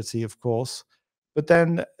profitability, of course. But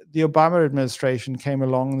then the Obama administration came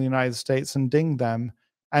along in the United States and dinged them.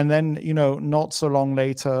 And then, not so long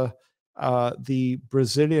later, the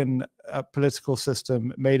Brazilian political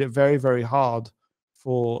system made it very, very hard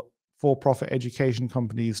for for-profit education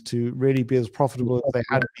companies to really be as profitable as they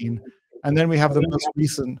had been. And then we have the most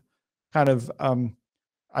recent kind of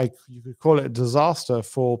you could call it a disaster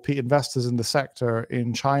for investors in the sector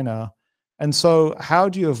in China. And so, how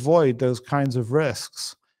do you avoid those kinds of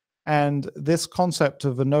risks? And this concept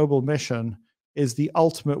of a noble mission is the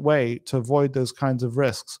ultimate way to avoid those kinds of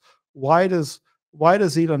risks. Why does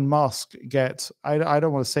Elon Musk get? I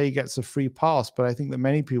don't want to say he gets a free pass, but I think that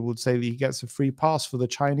many people would say that he gets a free pass for the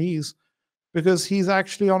Chinese because he's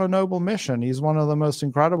actually on a noble mission. He's one of the most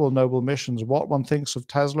incredible noble missions. What one thinks of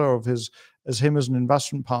Tesla, of his as him as an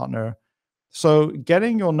investment partner. So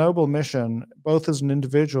getting your noble mission, both as an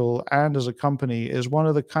individual and as a company, is one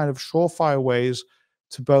of the kind of surefire ways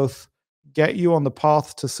to both get you on the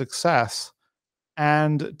path to success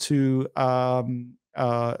and to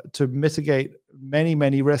mitigate many,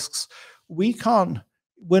 many risks. We're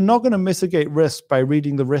not going to mitigate risk by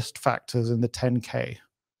reading the risk factors in the 10K,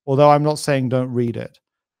 although I'm not saying don't read it.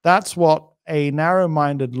 That's what a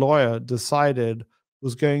narrow-minded lawyer decided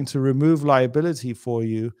was going to remove liability for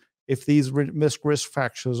you if these risk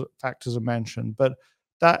factors are mentioned. But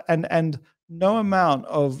that and no amount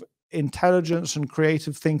of intelligence and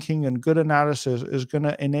creative thinking and good analysis is going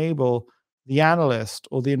to enable the analyst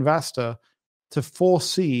or the investor to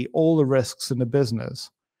foresee all the risks in the business.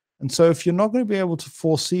 And so if you're not going to be able to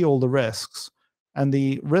foresee all the risks and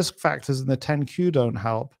the risk factors in the 10Q don't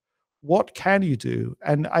help, what can you do?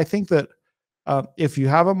 And I think that if you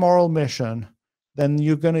have a moral mission, then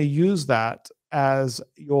you're going to use that as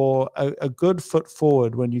a good foot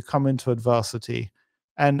forward when you come into adversity.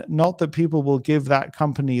 And not that people will give that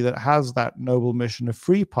company that has that noble mission a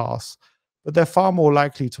free pass, but they're far more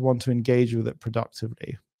likely to want to engage with it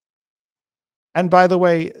productively. And by the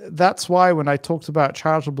way, that's why when I talked about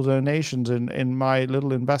charitable donations in my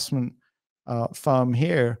little investment firm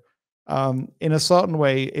here, in a certain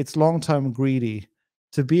way, it's long-term greedy.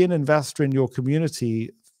 To be an investor in your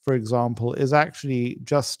community, for example, is actually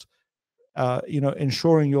just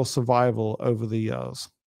ensuring your survival over the years.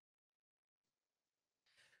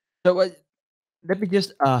 So let me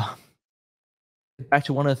just get back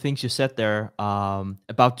to one of the things you said there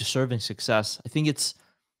about deserving success. I think it's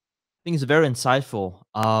very insightful.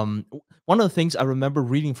 One of the things I remember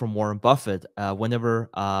reading from Warren Buffett whenever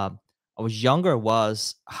I was younger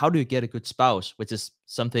was how do you get a good spouse, which is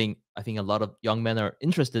something I think a lot of young men are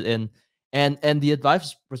interested in. And the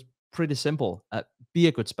advice was pretty simple: be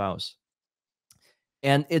a good spouse.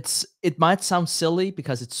 And it might sound silly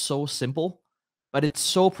because it's so simple, but it's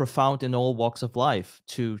so profound in all walks of life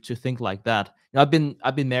to think like that. You know,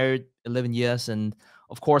 I've been married 11 years, and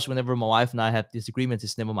of course, whenever my wife and I have disagreements,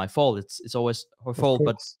 it's never my fault. It's always her Of fault.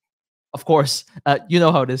 But course. of course, you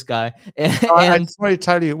know how this guy I and just want to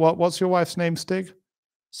tell you, what's your wife's name, Stig?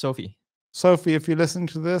 Sophie. Sophie, if you're listening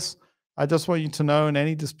to this, I just want you to know in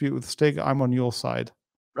any dispute with Stig, I'm on your side.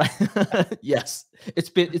 Right. Yes. It's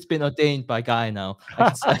been ordained by Guy now.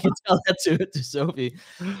 I can tell that to Sophie.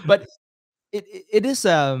 But it is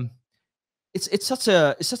it's such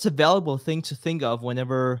a valuable thing to think of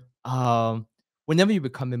whenever you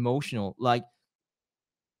become emotional. Like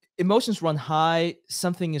emotions run high,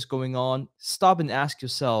 something is going on. Stop and ask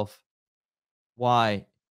yourself, why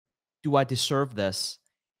do I deserve this?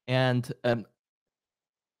 And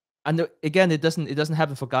again, it doesn't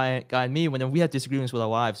happen for Guy and me when we have disagreements with our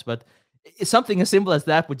wives, but it's something as simple as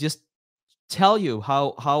that would just tell you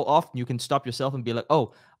how often you can stop yourself and be like,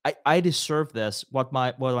 oh, I deserve this. What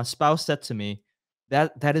my spouse said to me,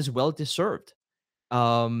 that is well deserved.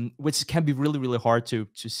 Which can be really, really hard to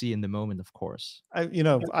see in the moment, of course. Just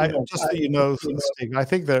so you know, Stig, I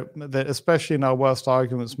think that especially in our worst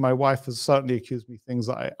arguments, my wife has certainly accused me things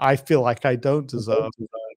that I feel like I don't deserve.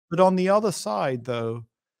 But on the other side, though,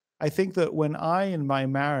 I think that when in my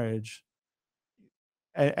marriage,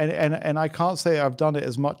 and I can't say I've done it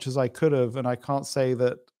as much as I could have, and I can't say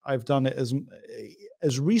that I've done it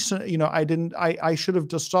as recent. I should have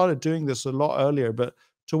just started doing this a lot earlier. But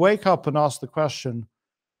to wake up and ask the question,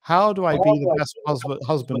 how do I be the best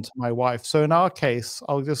husband to my wife? So in our case,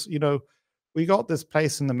 I'll just we got this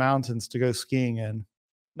place in the mountains to go skiing in.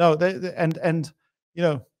 No, and you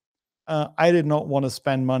know I did not want to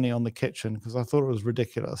spend money on the kitchen because I thought it was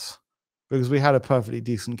ridiculous, because we had a perfectly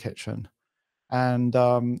decent kitchen. And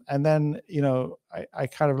then, I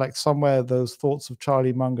kind of like, somewhere those thoughts of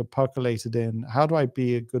Charlie Munger percolated in. How do I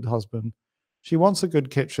be a good husband? She wants a good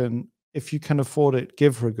kitchen. If you can afford it,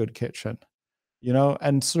 give her a good kitchen,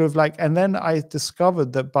 and sort of like, and then I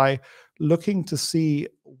discovered that by looking to see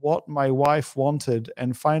what my wife wanted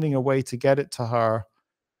and finding a way to get it to her,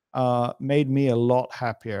 made me a lot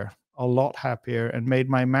happier, and made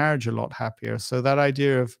my marriage a lot happier. So that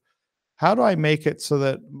idea of, how do I make it so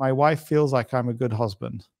that my wife feels like I'm a good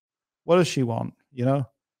husband? What does she want?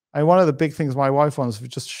 And one of the big things my wife wants is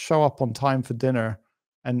just show up on time for dinner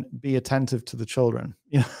and be attentive to the children.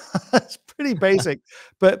 It's pretty basic,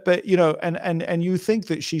 but and you think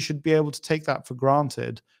that she should be able to take that for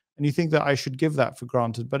granted, and you think that I should give that for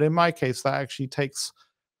granted. But in my case, that actually takes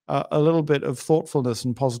a little bit of thoughtfulness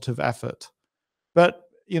and positive effort. But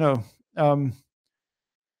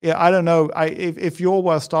yeah, I don't know. If your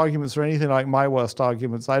worst arguments are anything like my worst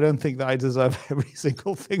arguments, I don't think that I deserve every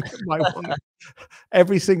single thing that my wife,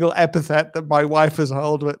 every single epithet that my wife has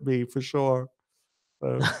hurled at me, for sure.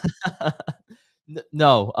 So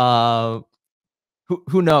No,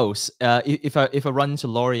 who knows? If I run into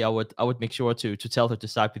Laurie, I would make sure to tell her to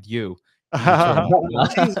side with you in return,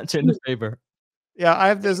 she's, turn the favor.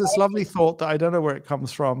 yeah, there's this lovely thought that I don't know where it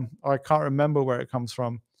comes from, or I can't remember where it comes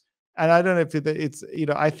from. And I don't know if it's,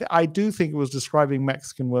 I do think it was describing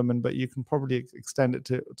Mexican women, but you can probably extend it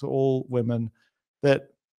to all women, that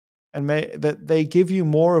that they give you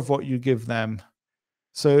more of what you give them.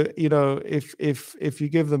 So, if you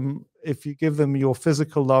give them your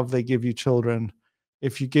physical love, they give you children.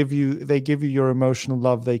 If they give you your emotional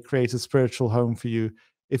love, they create a spiritual home for you.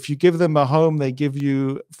 If you give them a home, they give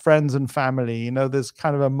you friends and family. There's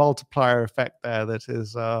kind of a multiplier effect there that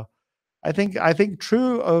is, I think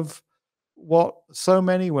true of what so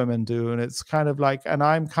many women do. And it's kind of like, and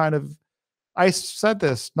I said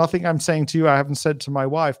this, nothing I'm saying to you, I haven't said to my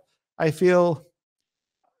wife. I feel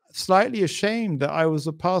slightly ashamed that I was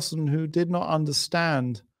a person who did not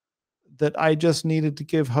understand that I just needed to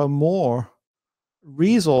give her more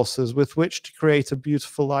resources with which to create a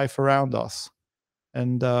beautiful life around us.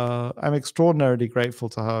 And I'm extraordinarily grateful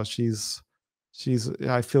to her.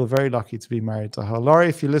 I feel very lucky to be married to her. Laurie,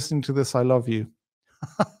 if you're listening to this, I love you.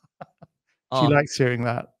 She Oh, likes hearing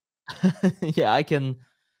that. yeah, I can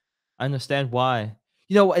understand why.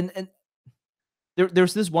 And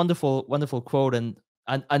there's this wonderful quote, and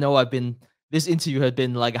I know this interview had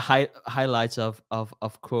been like highlights of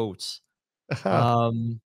quotes.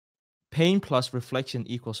 Um, Pain plus reflection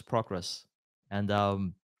equals progress,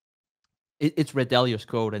 and it's Red Dalio's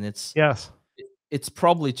quote, and Yes. it's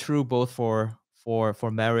probably true both for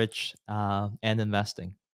marriage and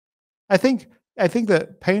investing. I think I think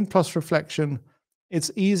that pain plus reflection,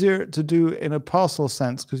 it's easier to do in a personal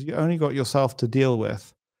sense because you only got yourself to deal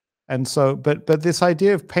with. And so, but this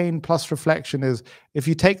idea of pain plus reflection is, if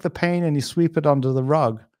you take the pain and you sweep it under the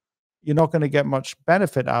rug, you're not going to get much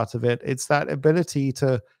benefit out of it. It's that ability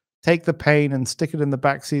to take the pain and stick it in the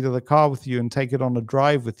back seat of the car with you, and take it on a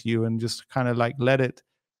drive with you, and just kind of like let it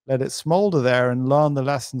smolder there and learn the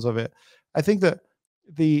lessons of it. I think that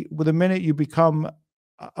with the minute you become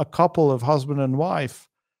a couple of husband and wife,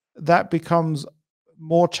 that becomes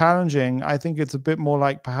more challenging. I think it's a bit more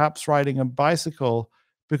like perhaps riding a bicycle,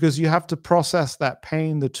 because you have to process that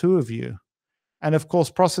pain, the two of you. And of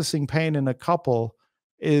course, processing pain in a couple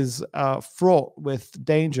is fraught with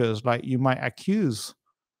dangers. Like, you might accuse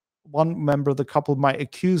one member of the couple might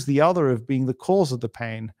accuse the other of being the cause of the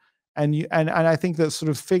pain. And I think that sort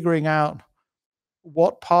of figuring out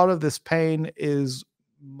what part of this pain is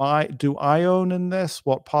do I own in this?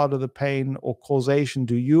 What part of the pain or causation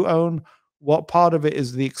do you own? What part of it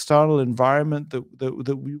is the external environment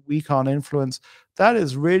that we can't influence? That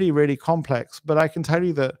is really, really complex. But I can tell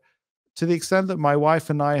you that, to the extent that my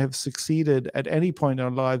wife and I have succeeded at any point in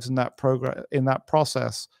our lives in that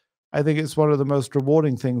process, I think it's one of the most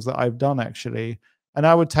rewarding things that I've done, actually. And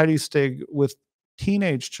I would tell you, Stig, with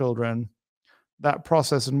teenage children, that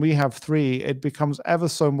process, and we have three, it becomes ever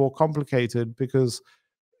so more complicated, because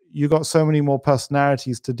you got so many more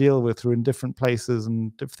personalities to deal with, who are in different places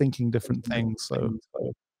and thinking different things.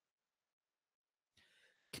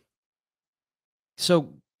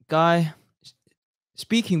 So, Guy,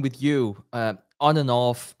 speaking with you on and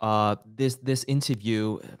off this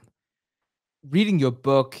interview, reading your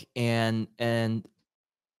book and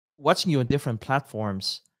watching you on different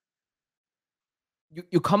platforms,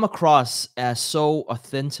 you come across as so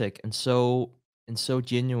authentic and so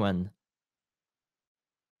genuine.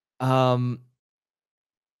 Um,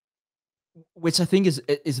 which I think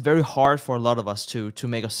is very hard for a lot of us to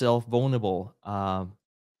make ourselves vulnerable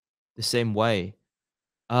the same way.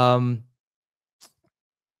 Um,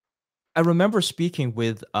 I remember speaking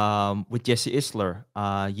with Jesse Isler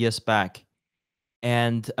years back,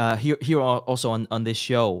 and here also on this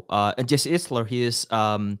show. And Jesse Isler,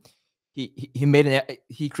 he made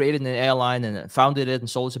he created an airline and founded it and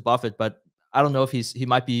sold it to Buffett. But I don't know if he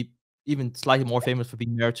might be even slightly more famous for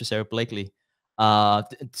being married to Sarah Blakely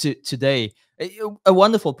today. A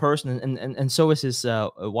wonderful person, and so is his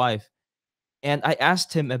wife. And I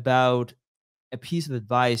asked him about a piece of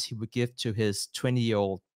advice he would give to his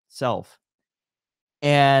 20-year-old self.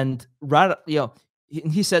 And right,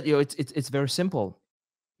 he said, it's very simple.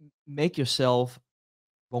 Make yourself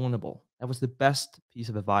vulnerable. That was the best piece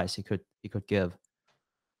of advice he could give.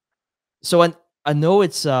 So I know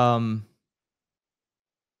it's a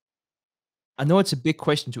big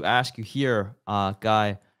question to ask you here,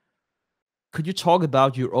 Guy. Could you talk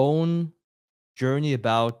about your own journey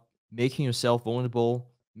about making yourself vulnerable,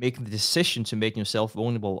 making the decision to making yourself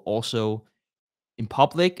vulnerable also in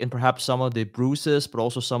public, and perhaps some of the bruises, but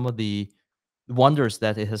also some of the wonders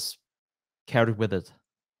that it has carried with it?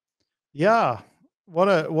 Yeah. What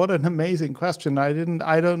an amazing question. I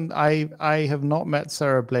have not met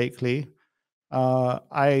Sarah Blakely.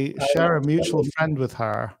 I share a mutual friend with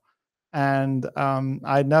her, and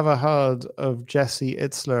I'd never heard of Jesse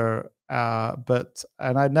Itzler,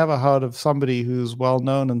 and I'd never heard of somebody who's well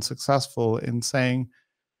known and successful in saying,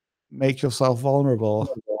 "Make yourself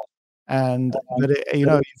vulnerable." And but you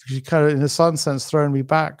kind of, in some sense, thrown me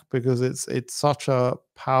back because it's such a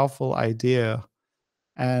powerful idea,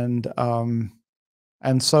 and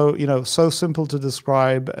so so simple to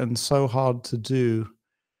describe and so hard to do,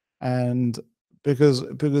 and because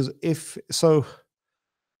if so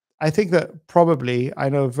I think that probably I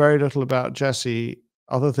know very little about Jesse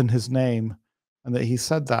other than his name and that he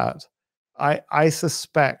said that. I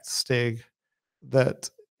suspect, Stig, that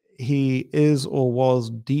he is or was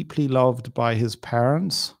deeply loved by his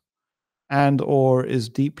parents and or is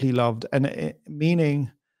deeply loved, and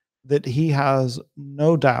meaning that he has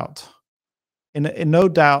no doubt, in no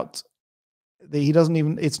doubt, that he doesn't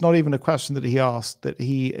even, it's not even a question that he asked, that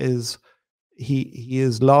he is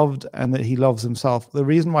loved and that he loves himself. The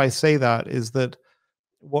reason why I say that is that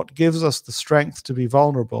what gives us the strength to be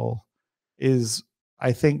vulnerable is,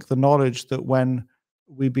 I think, the knowledge that when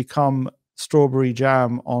we become strawberry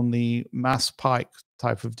jam on the Mass Pike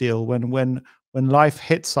type of deal, when life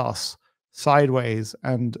hits us sideways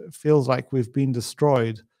and feels like we've been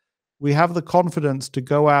destroyed, we have the confidence to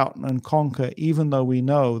go out and conquer, even though we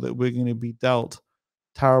know that we're going to be dealt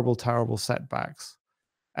terrible, terrible setbacks.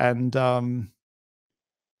 And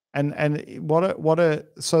what a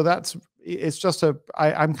so that's it's just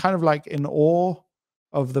I'm kind of like in awe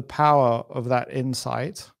of the power of that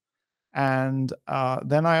insight. And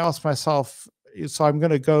then I ask myself, so I'm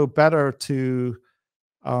going to go better to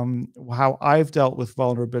how I've dealt with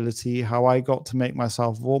vulnerability, how I got to make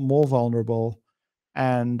myself more vulnerable,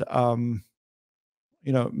 and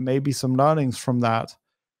maybe some learnings from that.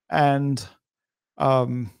 And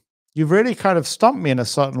you've really kind of stumped me in a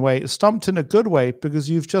certain way, stumped in a good way, because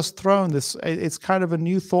you've just thrown this. It's kind of a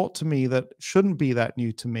new thought to me that shouldn't be that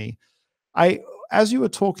new to me. As you were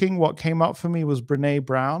talking, what came up for me was Brene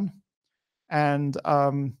Brown, and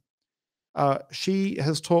she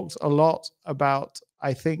has talked a lot about,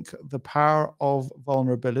 I think, the power of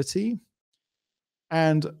vulnerability.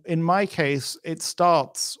 And in my case, it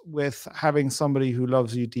starts with having somebody who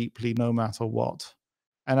loves you deeply, no matter what.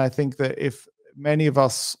 And I think that if many of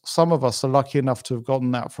us, some of us are lucky enough to have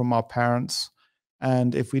gotten that from our parents.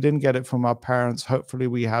 And if we didn't get it from our parents, hopefully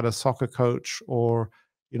we had a soccer coach or,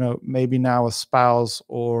 maybe now a spouse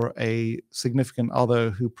or a significant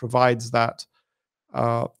other who provides that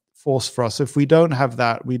force for us. If we don't have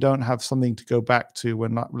that, we don't have something to go back to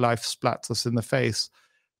when life splats us in the face.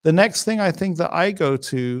 The next thing I think that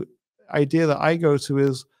idea that I go to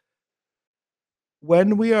is,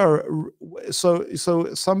 when we are, so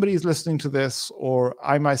somebody's listening to this, or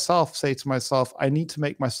I myself say to myself, I need to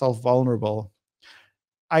make myself vulnerable.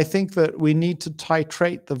 I think that we need to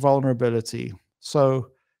titrate the vulnerability.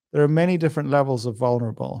 So there are many different levels of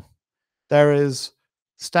vulnerable. There is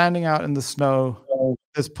standing out in the snow.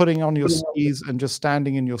 There's putting on your skis and just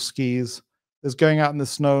standing in your skis. There's going out in the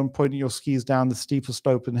snow and pointing your skis down the steepest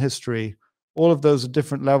slope in history. All of those are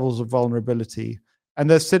different levels of vulnerability. And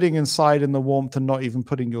they're sitting inside in the warmth and not even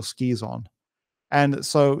putting your skis on. And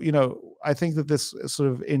so, I think that this sort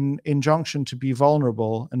of injunction to be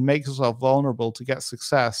vulnerable and make yourself vulnerable to get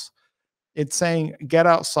success, it's saying get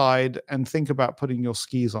outside and think about putting your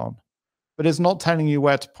skis on. but it's not telling you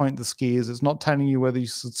where to point the skis. It's not telling you whether you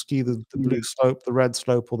should ski the blue slope, the red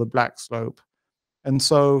slope, or the black slope. And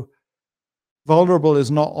so vulnerable is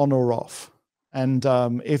not on or off. And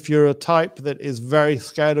if you're a type that is very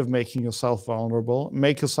scared of making yourself vulnerable,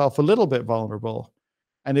 make yourself a little bit vulnerable.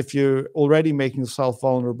 And if you're already making yourself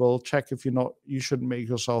vulnerable, check if you're not, you shouldn't make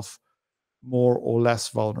yourself more or less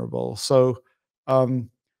vulnerable. So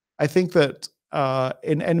I think that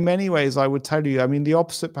in many ways, I would tell you, I mean, the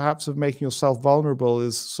opposite perhaps of making yourself vulnerable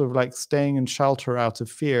is sort of like staying in shelter out of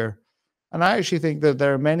fear. And I actually think that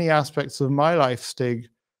there are many aspects of my life, Stig,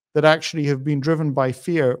 that actually have been driven by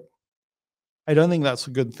fear. I don't think that's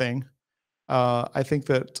a good thing. I think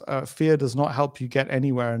that fear does not help you get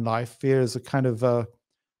anywhere in life. Fear is a kind of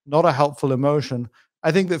not a helpful emotion.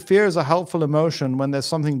 I think that fear is a helpful emotion when there's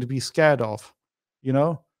something to be scared of, you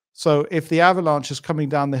know? So if the avalanche is coming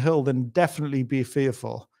down the hill, then definitely be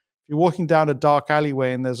fearful. If you're walking down a dark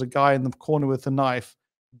alleyway and there's a guy in the corner with a knife,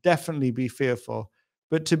 definitely be fearful.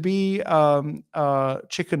 But to be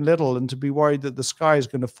chicken little and to be worried that the sky is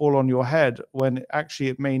going to fall on your head when actually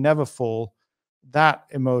it may never fall, that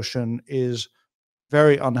emotion is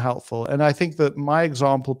very unhelpful. And I think that my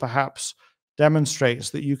example perhaps demonstrates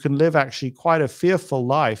that you can live actually quite a fearful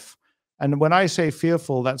life. And when I say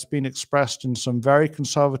fearful, that's been expressed in some very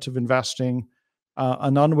conservative investing,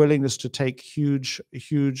 an unwillingness to take huge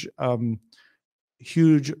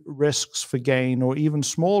risks for gain or even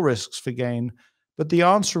small risks for gain. But the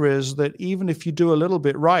answer is that even if you do a little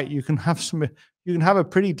bit right, you can have a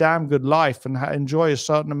pretty damn good life and enjoy a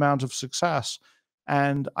certain amount of success.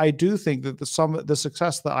 And I do think that the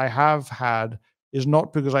success that I have had is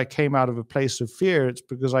not because I came out of a place of fear. It's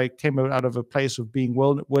because I came out of a place of being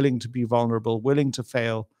willing to be vulnerable, willing to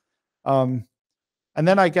fail. And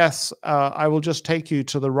then I guess I will just take you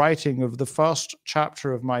to the writing of the first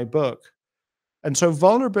chapter of my book. And so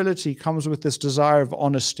vulnerability comes with this desire of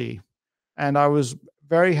honesty. And I was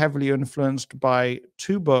very heavily influenced by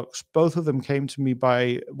two books. Both of them came to me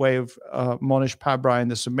by way of Monish Pabrai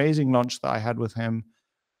and this amazing lunch that I had with him.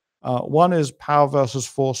 One is Power versus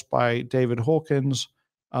Force by David Hawkins.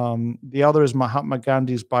 The other is Mahatma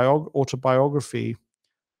Gandhi's autobiography.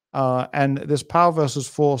 And this Power versus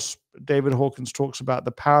Force, David Hawkins talks about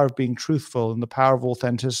the power of being truthful and the power of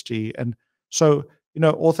authenticity. And so, you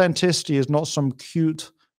know, authenticity is not some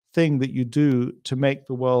cute thing that you do to make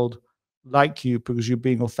the world like you because you're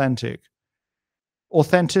being authentic.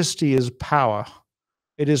 Authenticity is power.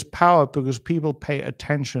 It is power because people pay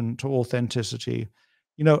attention to authenticity.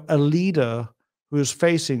 You know, a leader who is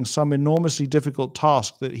facing some enormously difficult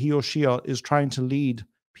task that he or she is trying to lead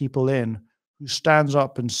people in, who stands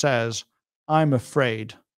up and says, I'm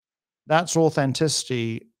afraid. That's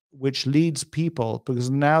authenticity, which leads people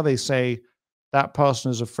because now they say, that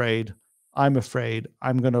person is afraid. I'm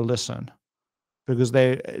going to listen. Because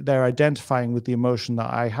they're identifying with the emotion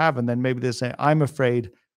that I have. And then maybe they say, I'm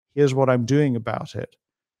afraid, here's what I'm doing about it,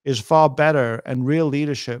 is far better and real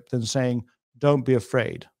leadership than saying, don't be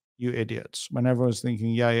afraid, you idiots. When everyone's thinking,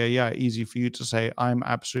 yeah, easy for you to say, I'm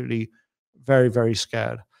absolutely very, very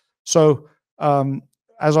scared. So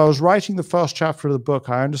as I was writing the first chapter of the book,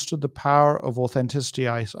 I understood the power of authenticity.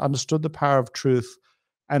 I understood the power of truth.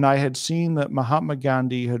 And I had seen that Mahatma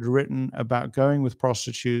Gandhi had written about going with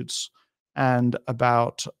prostitutes and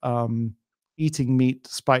about eating meat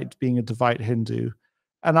despite being a devout Hindu.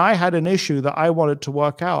 And I had an issue that I wanted to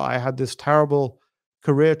work out. I had this terrible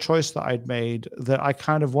career choice that I'd made that I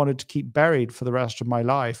kind of wanted to keep buried for the rest of my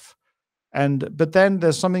life. But then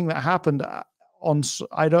there's something that happened first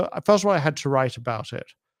of all, I had to write about it.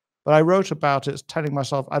 But I wrote about it telling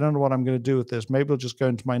myself, I don't know what I'm going to do with this. Maybe I'll just go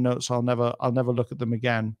into my notes. I'll never look at them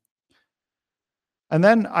again. And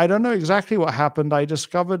then I don't know exactly what happened. I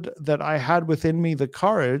discovered that I had within me the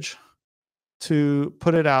courage to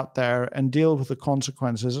put it out there and deal with the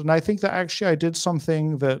consequences. And I think that actually I did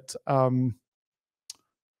something that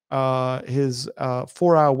his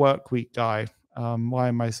 4-Hour Work Week guy, why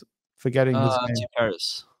am I forgetting his name? Tim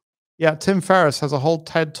Ferriss. Yeah, Tim Ferriss has a whole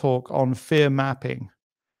TED talk on fear mapping.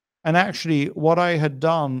 And actually what I had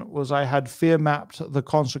done was I had fear mapped the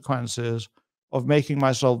consequences of making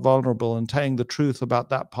myself vulnerable and telling the truth about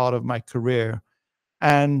that part of my career.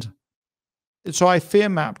 And so I fear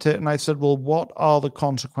mapped it and I said, well, what are the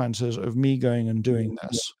consequences of me going and doing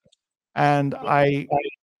this? And I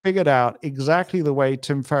figured out exactly the way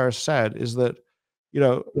Tim Ferriss said is that, you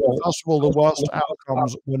know, first of all, the worst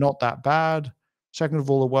outcomes were not that bad. Second of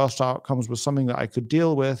all, the worst outcomes were something that I could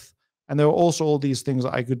deal with. And there were also all these things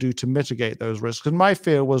that I could do to mitigate those risks. And my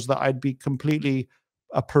fear was that I'd be completely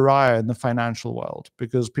a pariah in the financial world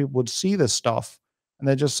because people would see this stuff and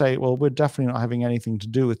they just say, well, we're definitely not having anything to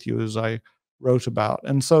do with you, as I wrote about.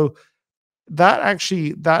 And so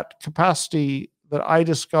that capacity that I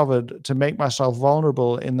discovered to make myself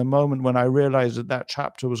vulnerable in the moment when I realized that that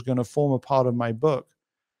chapter was going to form a part of my book,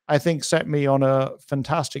 I think set me on a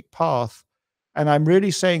fantastic path. And I'm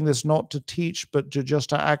really saying this not to teach, but to just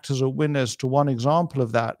to act as a witness to one example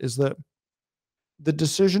of that, is that the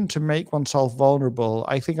decision to make oneself vulnerable,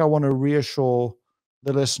 I think I want to reassure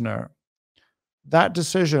the listener, that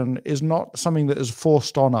decision is not something that is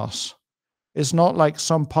forced on us. It's not like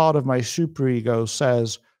some part of my superego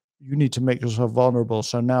says, you need to make yourself vulnerable,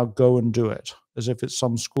 so now go and do it, as if it's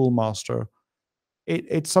some schoolmaster.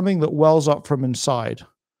 It's something that wells up from inside.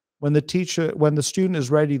 When the student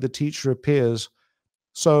is ready, the teacher appears.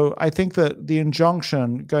 So I think that the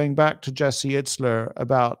injunction, going back to Jesse Itzler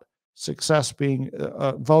about success being,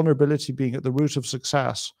 vulnerability being at the root of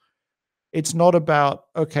success, it's not about,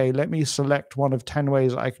 okay, let me select one of 10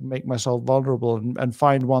 ways I can make myself vulnerable and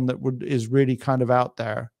find one that is really kind of out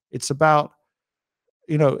there. It's about,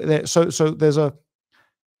 when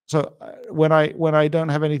I don't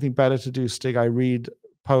have anything better to do, Stig, I read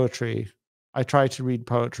poetry. I try to read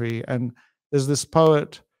poetry. And there's this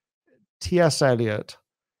poet, T.S. Eliot,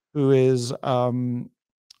 who is,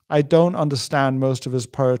 I don't understand most of his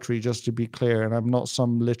poetry, just to be clear, and I'm not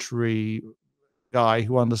some literary guy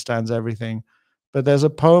who understands everything. But there's a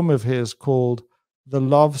poem of his called The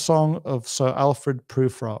Love Song of Sir Alfred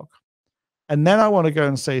Prufrock. And then I want to go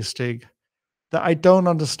and say, Stig, that I don't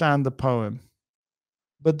understand the poem,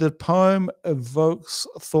 but the poem evokes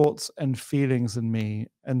thoughts and feelings in me.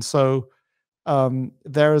 And so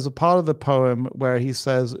there is a part of the poem where he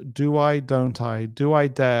says, do I, don't I, do I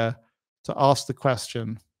dare to ask the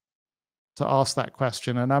question, to ask that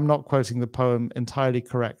question? And I'm not quoting the poem entirely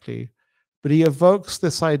correctly, but he evokes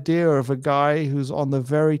this idea of a guy who's on the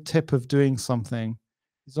very tip of doing something.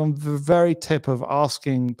 He's on the very tip of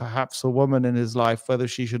asking perhaps a woman in his life whether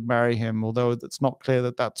she should marry him, although it's not clear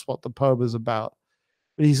that that's what the poem is about.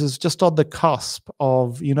 But he's just on the cusp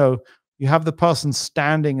of, you have the person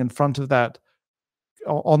standing in front of that,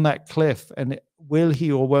 on that cliff, and will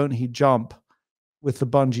he or won't he jump with the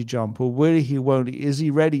bungee jump, or will he, won't he? Is he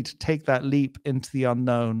ready to take that leap into the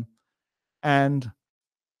unknown? And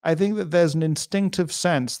I think that there's an instinctive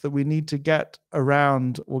sense that we need to get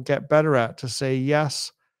around or get better at, to say,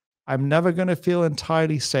 yes, I'm never going to feel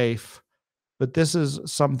entirely safe, but this is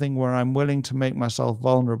something where I'm willing to make myself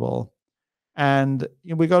vulnerable. And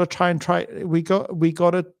we got to try and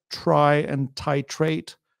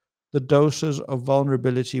titrate the doses of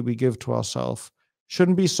vulnerability we give to ourselves.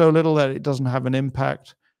 Shouldn't be so little that it doesn't have an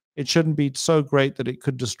impact. It shouldn't be so great that it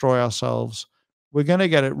could destroy ourselves. We're going to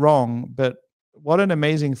get it wrong, but what an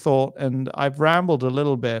amazing thought. And I've rambled a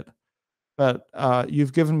little bit, but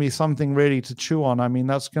you've given me something really to chew on. I mean,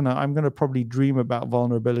 I'm going to probably dream about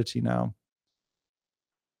vulnerability now.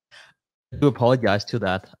 I do apologize to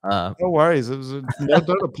that. No worries.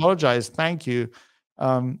 Don't apologize. Thank you.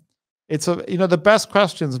 It's the best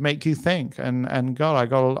questions make you think, and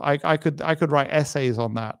God, I could write essays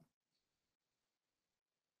on that.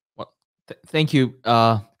 Well, thank you,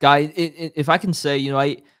 Guy. If I can say,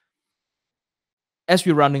 as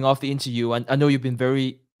we're rounding off the interview, and I know you've been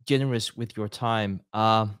very generous with your time.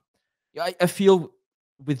 I feel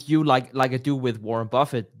with you like I do with Warren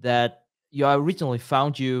Buffett, that I originally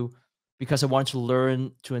found you because I wanted to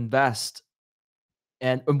learn to invest.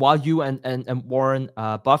 And while you and Warren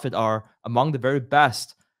Buffett are among the very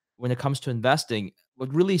best when it comes to investing,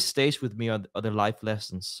 what really stays with me are the life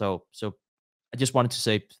lessons. So I just wanted to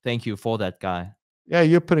say thank you for that, Guy. Yeah,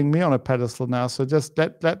 you're putting me on a pedestal now. So just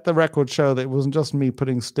let the record show that it wasn't just me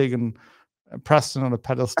putting Stig and Preston on a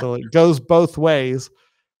pedestal. It goes both ways.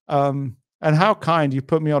 And how kind, you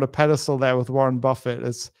put me on a pedestal there with Warren Buffett.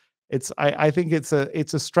 I think it's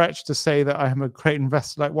a stretch to say that I am a great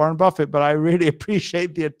investor like Warren Buffett, but I really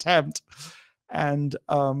appreciate the attempt. And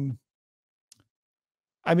I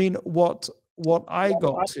mean, what I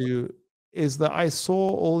got to is that I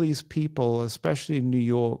saw all these people, especially in New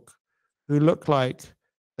York, who looked like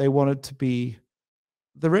they wanted to be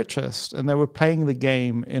the richest, and they were playing the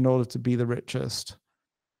game in order to be the richest.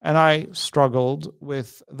 And I struggled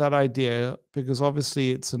with that idea because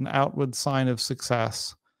obviously it's an outward sign of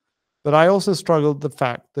success. But I also struggled with the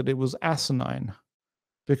fact that it was asinine,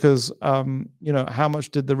 because, how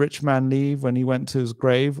much did the rich man leave when he went to his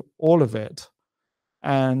grave? All of it.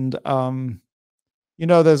 And,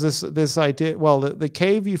 there's this idea, well, the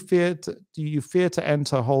cave you fear to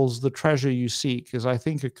enter holds the treasure you seek, is, I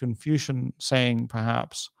think, a Confucian saying,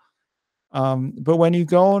 perhaps. But when you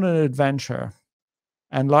go on an adventure,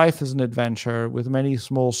 and life is an adventure with many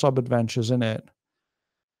small sub-adventures in it,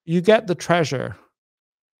 you get the treasure,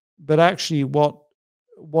 but actually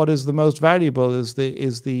what is the most valuable is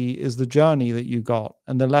the journey that you got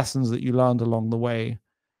and the lessons that you learned along the way.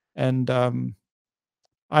 And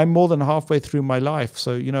I'm more than halfway through my life.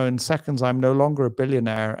 So, in seconds, I'm no longer a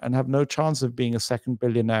billionaire and have no chance of being a second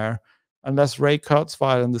billionaire unless Ray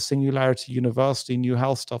Kurzweil and the Singularity University New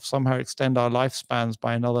Health stuff somehow extend our lifespans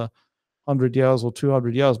by another 100 years or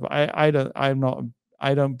 200 years. But I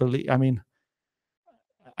don't believe, I mean,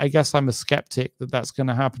 I guess I'm a skeptic that that's going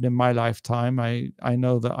to happen in my lifetime. I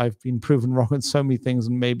know that I've been proven wrong in so many things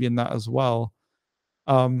and maybe in that as well.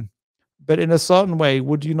 Um, but in a certain way,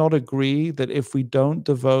 would you not agree that if we don't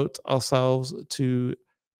devote ourselves to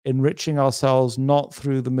enriching ourselves, not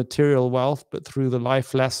through the material wealth, but through the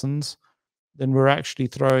life lessons, then we're actually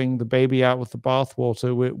throwing the baby out with the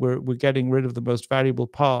bathwater. We're getting rid of the most valuable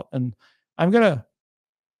part. And I'm gonna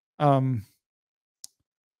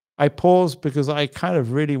I pause because I kind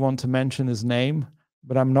of really want to mention his name,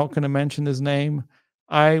 but I'm not going to mention his name.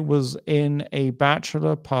 I was in a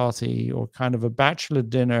bachelor party or kind of a bachelor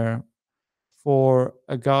dinner for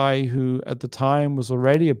a guy who at the time was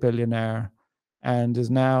already a billionaire and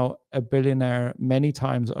is now a billionaire many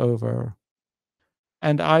times over.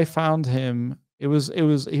 And I found him, he was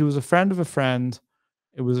a friend of a friend.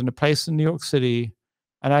 It was in a place in New York City.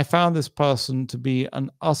 And I found this person to be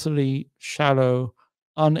an utterly shallow,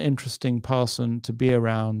 uninteresting person to be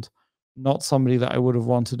around, not somebody that I would have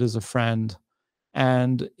wanted as a friend.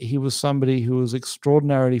 And he was somebody who was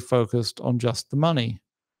extraordinarily focused on just the money.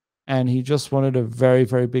 And he just wanted a very,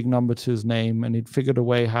 very big number to his name, and he'd figured a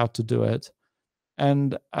way how to do it.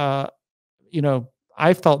 And,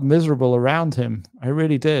 I felt miserable around him. I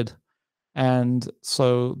really did. And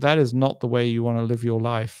so that is not the way you want to live your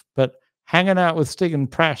life. But hanging out with Stig and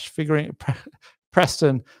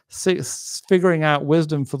Preston, figuring out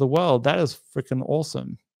wisdom for the world, that is freaking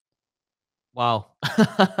awesome. Wow.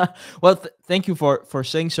 Well, thank you for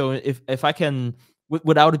saying so. If I can,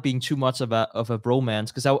 without it being too much of a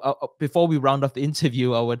bromance, because before we round off the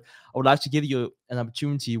interview, I would like to give you an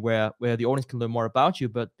opportunity where the audience can learn more about you.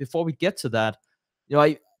 But before we get to that,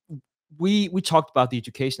 we talked about the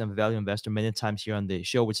education of a value investor many times here on the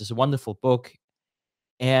show, which is a wonderful book.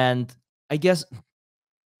 And I guess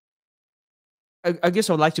I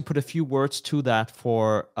would like to put a few words to that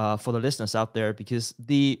for the listeners out there, because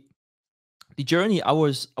the journey I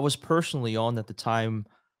was personally on at the time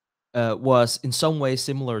was in some ways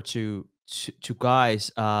similar to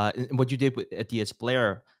Guy's in what you did at DS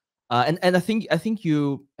Blair, and I think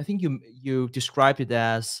you described it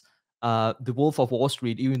as the Wolf of Wall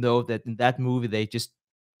Street, even though that in that movie they just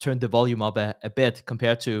turned the volume up a bit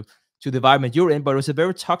compared to the environment you're in, but it was a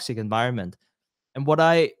very toxic environment. And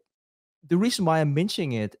the reason why I'm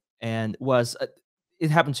mentioning it and was it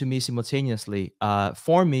happened to me simultaneously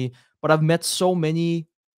for me, but I've met so many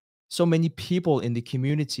people in the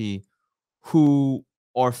community who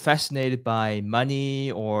are fascinated by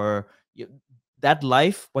money or that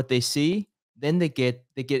life, what they see, then they get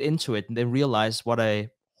into it and they realize what a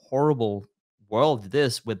horrible world it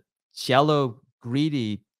is with shallow,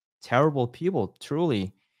 greedy, terrible people,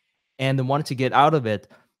 truly, and they wanted to get out of it,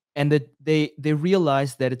 and that they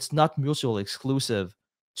realize that it's not mutually exclusive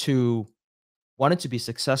to wanted to be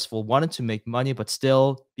successful, wanted to make money, but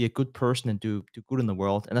still be a good person and do good in the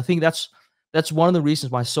world. And I think that's one of the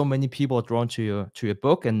reasons why so many people are drawn to your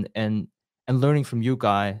book and learning from you,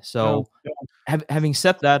 Guy. Oh, So having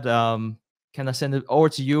said that, can I send it over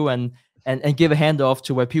to you and give a handoff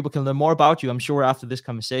to where people can learn more about you? I'm sure after this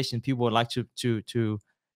conversation, people would like to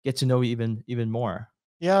get to know you even more.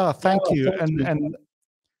 yeah, thank you. And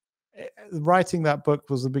writing that book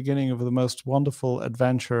was the beginning of the most wonderful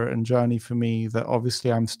adventure and journey for me that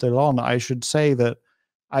obviously I'm still on. I should say that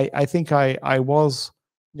I think I was,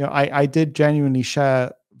 I did genuinely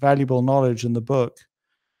share valuable knowledge in the book,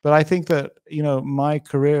 but I think that, my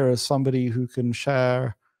career as somebody who can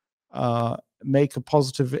share, make a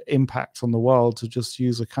positive impact on the world, to just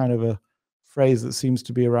use a kind of a phrase that seems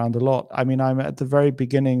to be around a lot. I mean, I'm at the very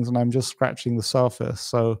beginnings and I'm just scratching the surface.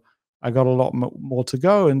 So I got a lot more to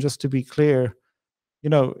go. And just to be clear,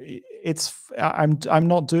 I'm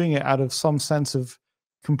not doing it out of some sense of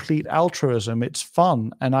complete altruism. It's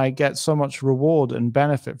fun, and I get so much reward and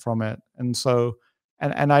benefit from it. And so,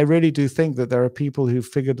 and I really do think that there are people who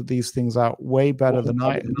figured these things out way better than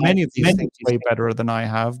many of these things way better than I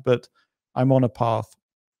have. But I'm on a path.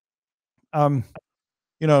 Um,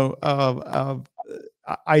 you know,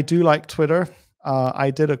 I do like Twitter. I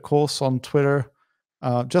did a course on Twitter.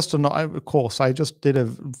 Just a course. I just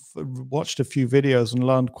watched a few videos and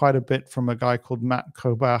learned quite a bit from a guy called Matt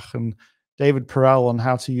Kobach and David Perel on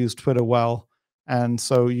how to use Twitter well. And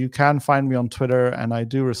so you can find me on Twitter, and I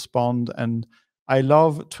do respond. And I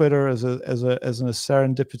love Twitter as a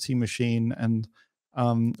serendipity machine. And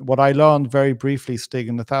what I learned very briefly, Stig,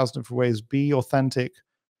 in 1,000 different ways: be authentic,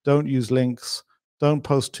 don't use links, don't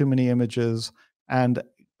post too many images, and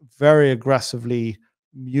very aggressively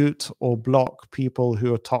mute or block people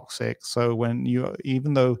who are toxic. So when you,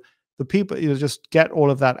 even though the people, you just get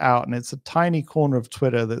all of that out, and it's a tiny corner of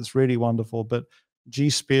Twitter that's really wonderful. But Guy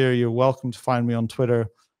Spier, you're welcome to find me on Twitter.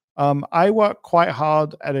 I work quite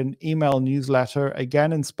hard at an email newsletter,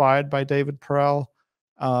 again inspired by David Perel,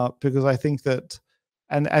 because I think that,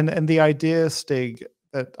 and the idea, Stig,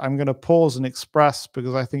 that I'm going to pause and express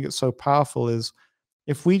because I think it's so powerful is,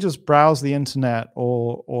 if we just browse the internet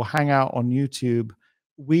or hang out on YouTube,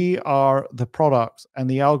 we are the product and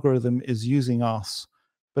the algorithm is using us.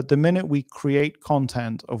 But the minute we create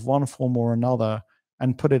content of one form or another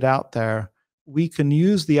and put it out there, we can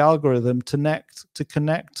use the algorithm to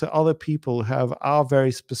connect to other people who have our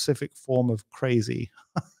very specific form of crazy.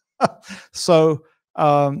 So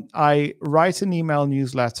I write an email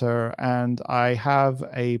newsletter, and I have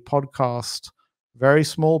a podcast, very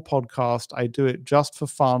small podcast. I do it just for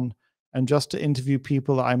fun and just to interview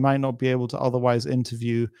people that I might not be able to otherwise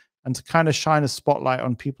interview, and to kind of shine a spotlight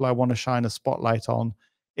on people I want to shine a spotlight on.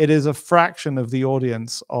 It is a fraction of the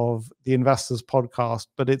audience of the Investors Podcast,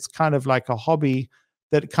 but it's kind of like a hobby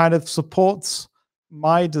that kind of supports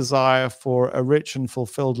my desire for a rich and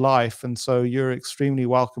fulfilled life. And so you're extremely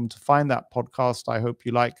welcome to find that podcast. I hope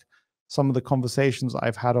you like some of the conversations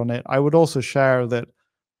I've had on it. I would also share that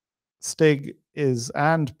Stig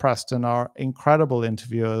and Preston are incredible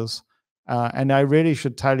interviewers. And I really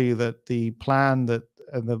should tell you that the plan that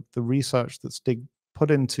the research that Stig put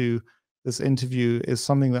into this interview is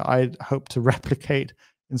something that I hope to replicate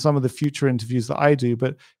in some of the future interviews that I do.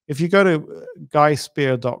 But if you go to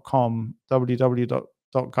guyspier.com,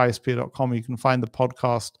 www.guyspier.com, you can find the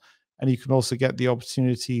podcast, and you can also get the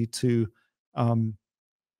opportunity to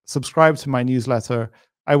subscribe to my newsletter.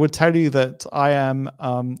 I would tell you that I am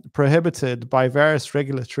prohibited by various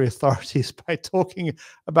regulatory authorities by talking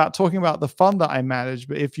about the fund that I manage.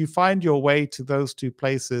 But if you find your way to those two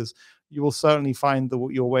places, you will certainly find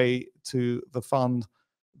your way to the fund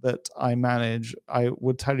that I manage. I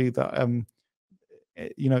would tell you that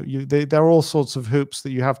there are all sorts of hoops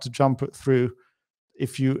that you have to jump through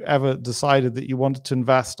if you ever decided that you wanted to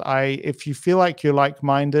invest. If you feel like you're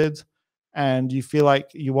like-minded and you feel like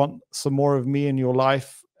you want some more of me in your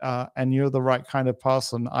life, and you're the right kind of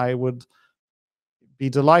person, I would be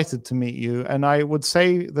delighted to meet you. And I would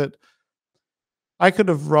say that I could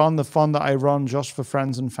have run the fund that I run just for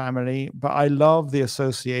friends and family, but I love the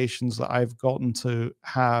associations that I've gotten to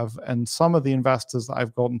have. And some of the investors that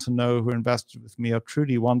I've gotten to know who invested with me are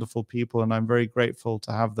truly wonderful people, and I'm very grateful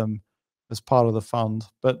to have them as part of the fund.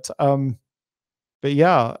 But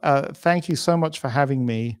yeah, thank you so much for having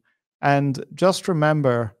me. And just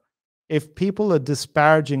remember, if people are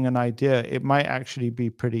disparaging an idea, it might actually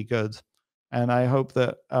be pretty good. And I hope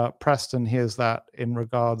that Preston hears that in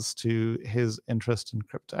regards to his interest in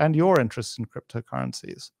crypto and your interest in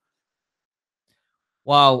cryptocurrencies.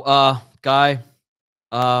 Wow, Guy,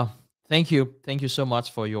 thank you so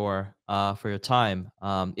much for your time.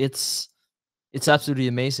 It's absolutely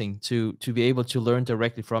amazing to be able to learn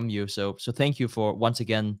directly from you. So thank you for once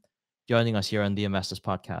again joining us here on the Investors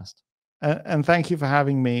Podcast. And thank you for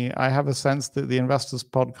having me. I have a sense that the Investors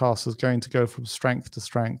Podcast is going to go from strength to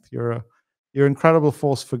strength. You're an incredible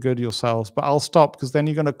force for good yourselves. But I'll stop, because then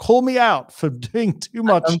you're going to call me out for doing too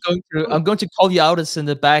much. I'm going to call you out and send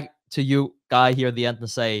it back to you, Guy, here at the end, and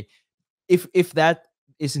say, if that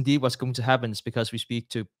is indeed what's going to happen, it's because we speak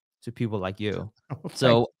to people like you.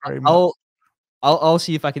 So I'll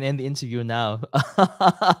see if I can end the interview now.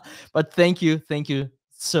 But thank you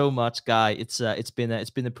so much, Guy. It's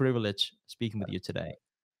been a privilege speaking with you today.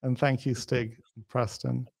 And thank you, Stig and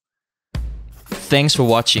Preston. Thanks for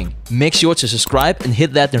watching. Make sure to subscribe and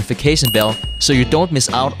hit that notification bell so you don't miss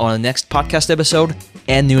out on the next podcast episode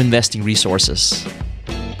and new investing resources.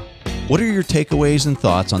 What are your takeaways and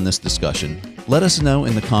thoughts on this discussion? Let us know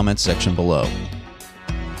in the comments section below.